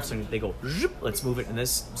telling them and all of a sudden they go, "Zhup, let's move it in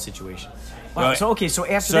this situation." Wow. Right. So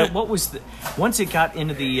after that, what was once it got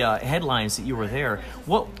into the headlines that you were there,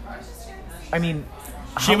 how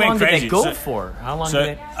long did that go for? How long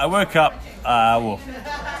did that? I woke up, I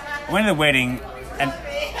went to the wedding, and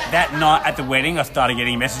that night at the wedding, I started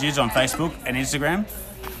getting messages on Facebook and Instagram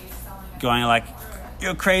going like,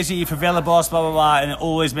 "You're crazy, favela boss, blah, blah, blah," and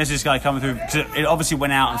all these messages started coming through. So it obviously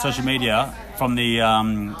went out on social media from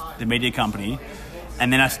the media company,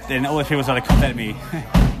 and then all these people started contacting me.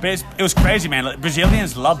 But it was crazy, man. Like,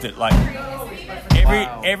 Brazilians loved it. Like,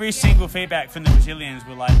 every single feedback from the Brazilians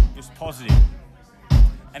were like, it was positive.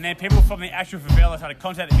 And then people from the actual favela started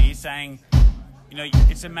contacting me saying, you know,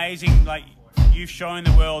 it's amazing, like, you've shown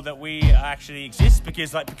the world that we actually exist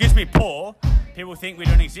because we're poor, people think we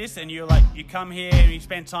don't exist, and you're like, you come here and you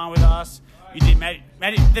spend time with us. You did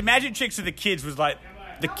the magic tricks of the kids was like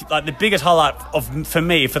the biggest highlight for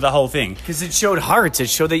me for the whole thing. Because it showed hearts. It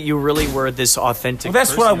showed that you really were this authentic. Well,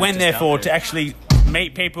 that's person what I went there for, to actually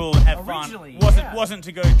meet people and have fun. Wasn't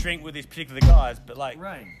to go drink with these particular guys, but like.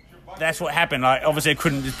 Right. That's what happened. Like, obviously, I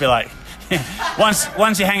couldn't just be like,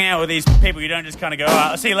 once you hang out with these people, you don't just kind of go, all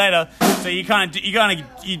right, I'll see you later. So they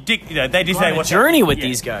just say what's journey with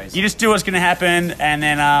these guys. You just do what's going to happen, and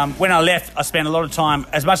then when I left, I spent a lot of time,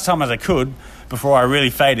 as much time as I could, before I really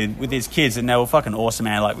faded with these kids, and they were fucking awesome,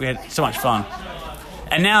 man. Like, we had so much fun.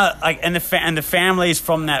 And now, like, and the families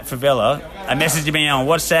from that favela are messaging me on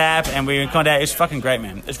WhatsApp, and we're in contact. It's fucking great,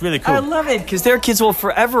 man. It's really cool. I love it, because their kids will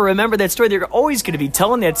forever remember that story. They're always going to be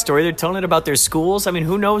telling that story. They're telling it about their schools. I mean,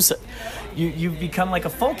 who knows? You've become like a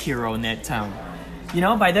folk hero in that town. You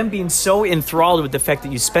know, by them being so enthralled with the fact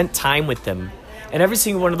that you spent time with them. And every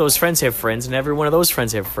single one of those friends have friends, and every one of those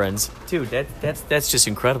friends have friends. Dude, that's just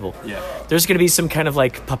incredible. Yeah. There's going to be some kind of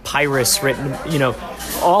like papyrus written, you know,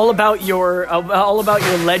 all about your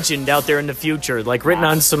legend out there in the future, like written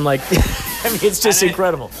on some like. I mean, it's just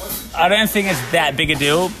incredible. I don't think it's that big a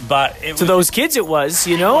deal, but to those kids it was.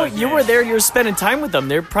 You know, you were there, you were spending time with them.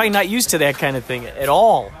 They're probably not used to that kind of thing at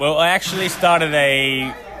all. Well, I actually started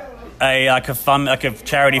a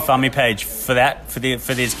charity fund me page for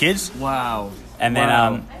these kids. Wow. And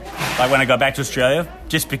then, like when I got back to Australia,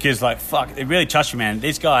 just because, like, fuck, it really touched me, man.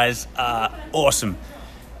 These guys are awesome.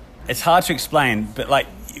 It's hard to explain, but like,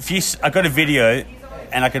 I got a video,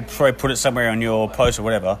 and I could probably put it somewhere on your post or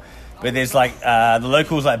whatever. But there's like the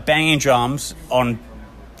locals like banging drums on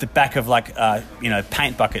the back of like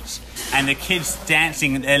paint buckets, and the kids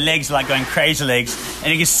dancing, their legs like going crazy legs,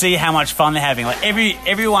 and you can see how much fun they're having. Like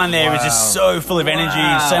everyone there is just so full of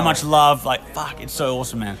energy, so much love. Like, fuck, it's so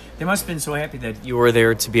awesome, man. They must have been so happy that you were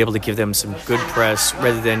there to be able to give them some good press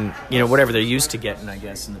rather than, you know, whatever they're used to getting, I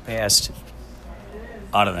guess, in the past.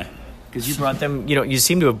 I don't know. Because you brought them, you know, you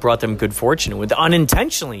seem to have brought them good fortune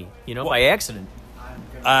unintentionally, you know, by accident.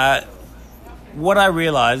 What I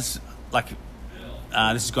realized, like,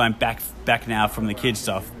 this is going back now from the kids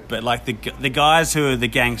stuff, but like the guys who are the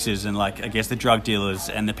gangsters and like I guess the drug dealers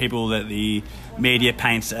and the people that the media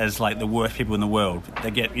paints as like the worst people in the world,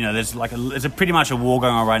 they get, you know, there's pretty much a war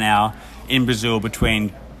going on right now in Brazil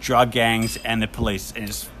between drug gangs and the police, and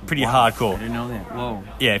it's pretty hardcore. I didn't know that. Whoa.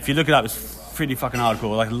 Yeah, if you look it up, it's pretty fucking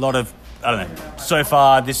hardcore. Like a lot of, I don't know. So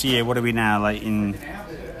far this year, what are we now? Like in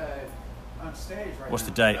what's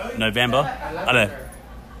the date? November? I don't know.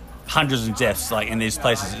 Hundreds of deaths like in these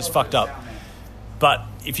places. It's fucked up. But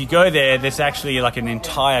if you go there, there's actually like an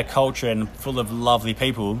entire culture and full of lovely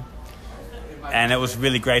people, and it was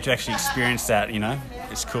really great to actually experience that. You know,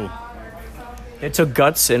 it's cool. It took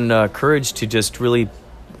guts and courage to just really,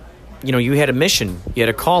 you know, you had a mission, you had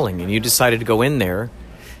a calling, and you decided to go in there,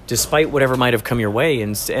 despite whatever might have come your way,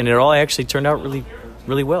 and it all actually turned out really,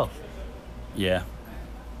 really well. Yeah,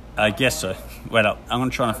 I guess so. Wait up, I'm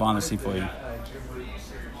gonna try and find this thing for you.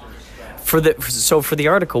 For the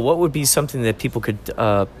article, what would be something that people could,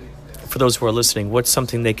 for those who are listening, what's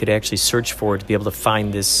something they could actually search for to be able to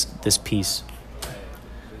find this piece?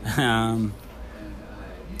 Like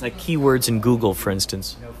keywords in Google, for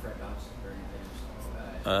instance.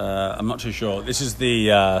 I'm not too sure. This is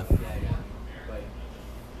the.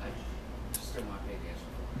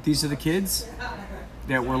 These are the kids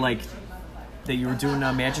that were like that you were doing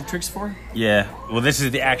magic tricks for. Yeah. Well, this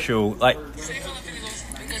is the actual like.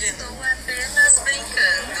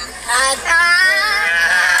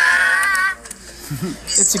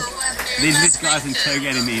 These guys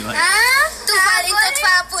interrogating me like.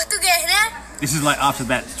 This is like after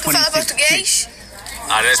that 26.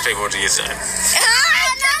 I don't speak português.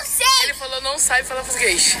 Não sei. Ele falou não sabe falar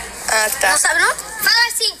português. Ah, tá. Não sabe não? Fala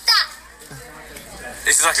assim.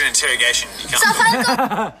 This is like an interrogation. You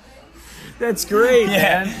can't. That's great,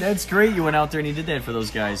 man. That's great. You went out there and you did that for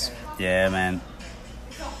those guys. Yeah, man.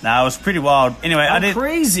 No, it was pretty wild. Anyway,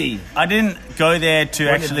 crazy. I didn't go there to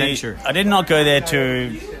What an actually. adventure. I did not go there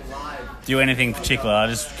to do anything particular. I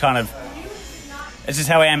just kind of. It's just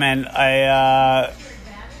how I am, man. I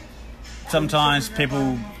sometimes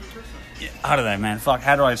people. I don't know, man. Fuck.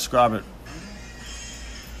 How do I describe it?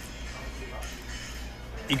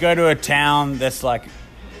 You go to a town that's like,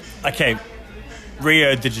 okay,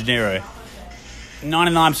 Rio de Janeiro.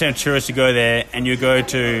 99% of tourists who go there, and you go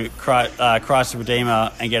to Christ the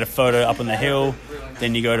Redeemer and get a photo up on the hill.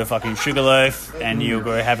 Then you go to fucking Sugarloaf, and you'll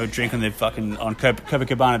go have a drink on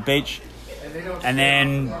Copacabana Beach, and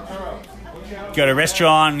then go to a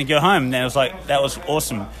restaurant and go home. And it was like, that was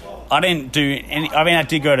awesome. I didn't do any. I mean, I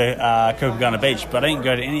did go to Copacabana Beach, but I didn't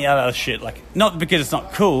go to any other shit. Like, not because it's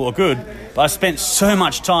not cool or good, but I spent so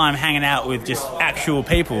much time hanging out with just actual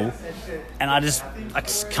people, and I just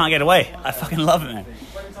can't get away. I fucking love it, man.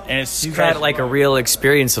 And it's You've had like a real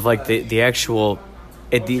experience of like the actual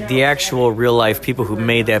real life people who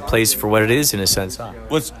made that place for what it is, in a sense. Huh?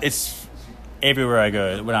 Well, it's everywhere I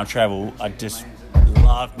go. When I travel, I just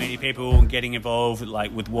love meeting people and getting involved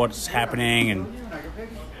with what's happening, and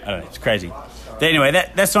I don't know, it's crazy. But anyway,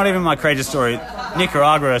 that's not even my craziest story.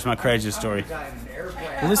 Nicaragua is my craziest story.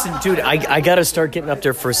 Well, listen, dude, I got to start getting up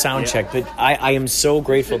there for a sound check, but I am so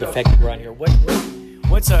grateful the fact that we're on here.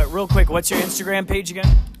 What's real quick, what's your Instagram page again?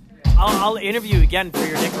 I'll interview you again for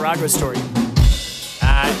your Nicaragua story.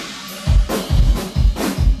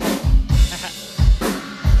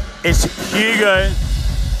 It's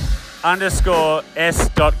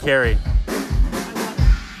Hugo_S.Carey.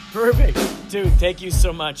 Perfect. Dude, thank you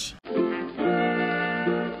so much.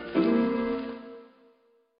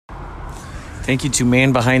 Thank you to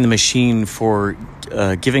Man Behind the Machine for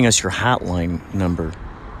giving us your hotline number.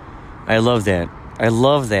 I love that. I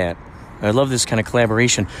love this kind of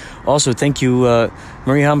collaboration. Also, thank you,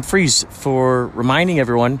 Maria Humphreys, for reminding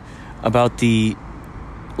everyone about the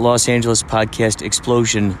Los Angeles Podcast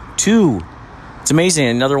Explosion 2. It's amazing.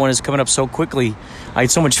 Another one is coming up so quickly. I had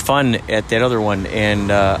so much fun at that other one.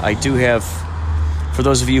 And I do have, for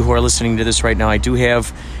those of you who are listening to this right now, I do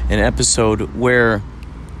have an episode where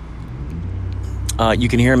you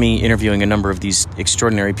can hear me interviewing a number of these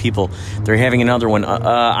extraordinary people. They're having another one.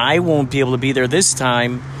 I won't be able to be there this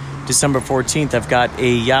time, December 14th. I've got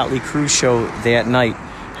a Yachtly cruise show that night.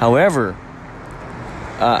 However,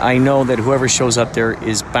 I know that whoever shows up there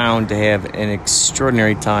is bound to have an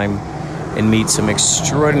extraordinary time and meet some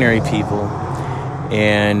extraordinary people.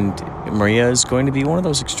 And Maria is going to be one of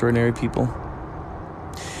those extraordinary people.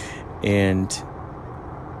 And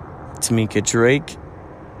Tamika Drake,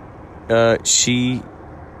 she's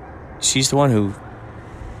the one who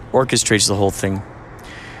orchestrates the whole thing.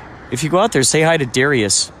 If you go out there, say hi to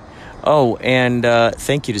Darius. Oh, and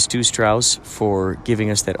thank you to Stu Strauss for giving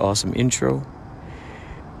us that awesome intro.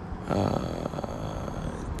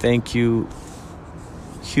 Thank you,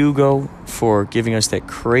 Hugo, for giving us that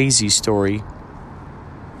crazy story.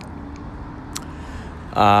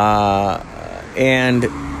 And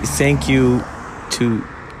thank you to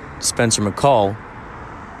Spencer McCall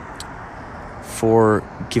for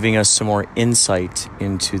giving us some more insight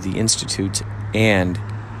into the Institute and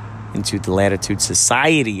into the Latitude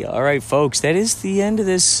Society. All right, folks, that is the end of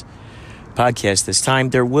this podcast this time.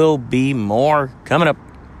 There will be more coming up.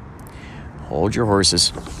 Hold your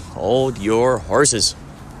horses. Hold your horses.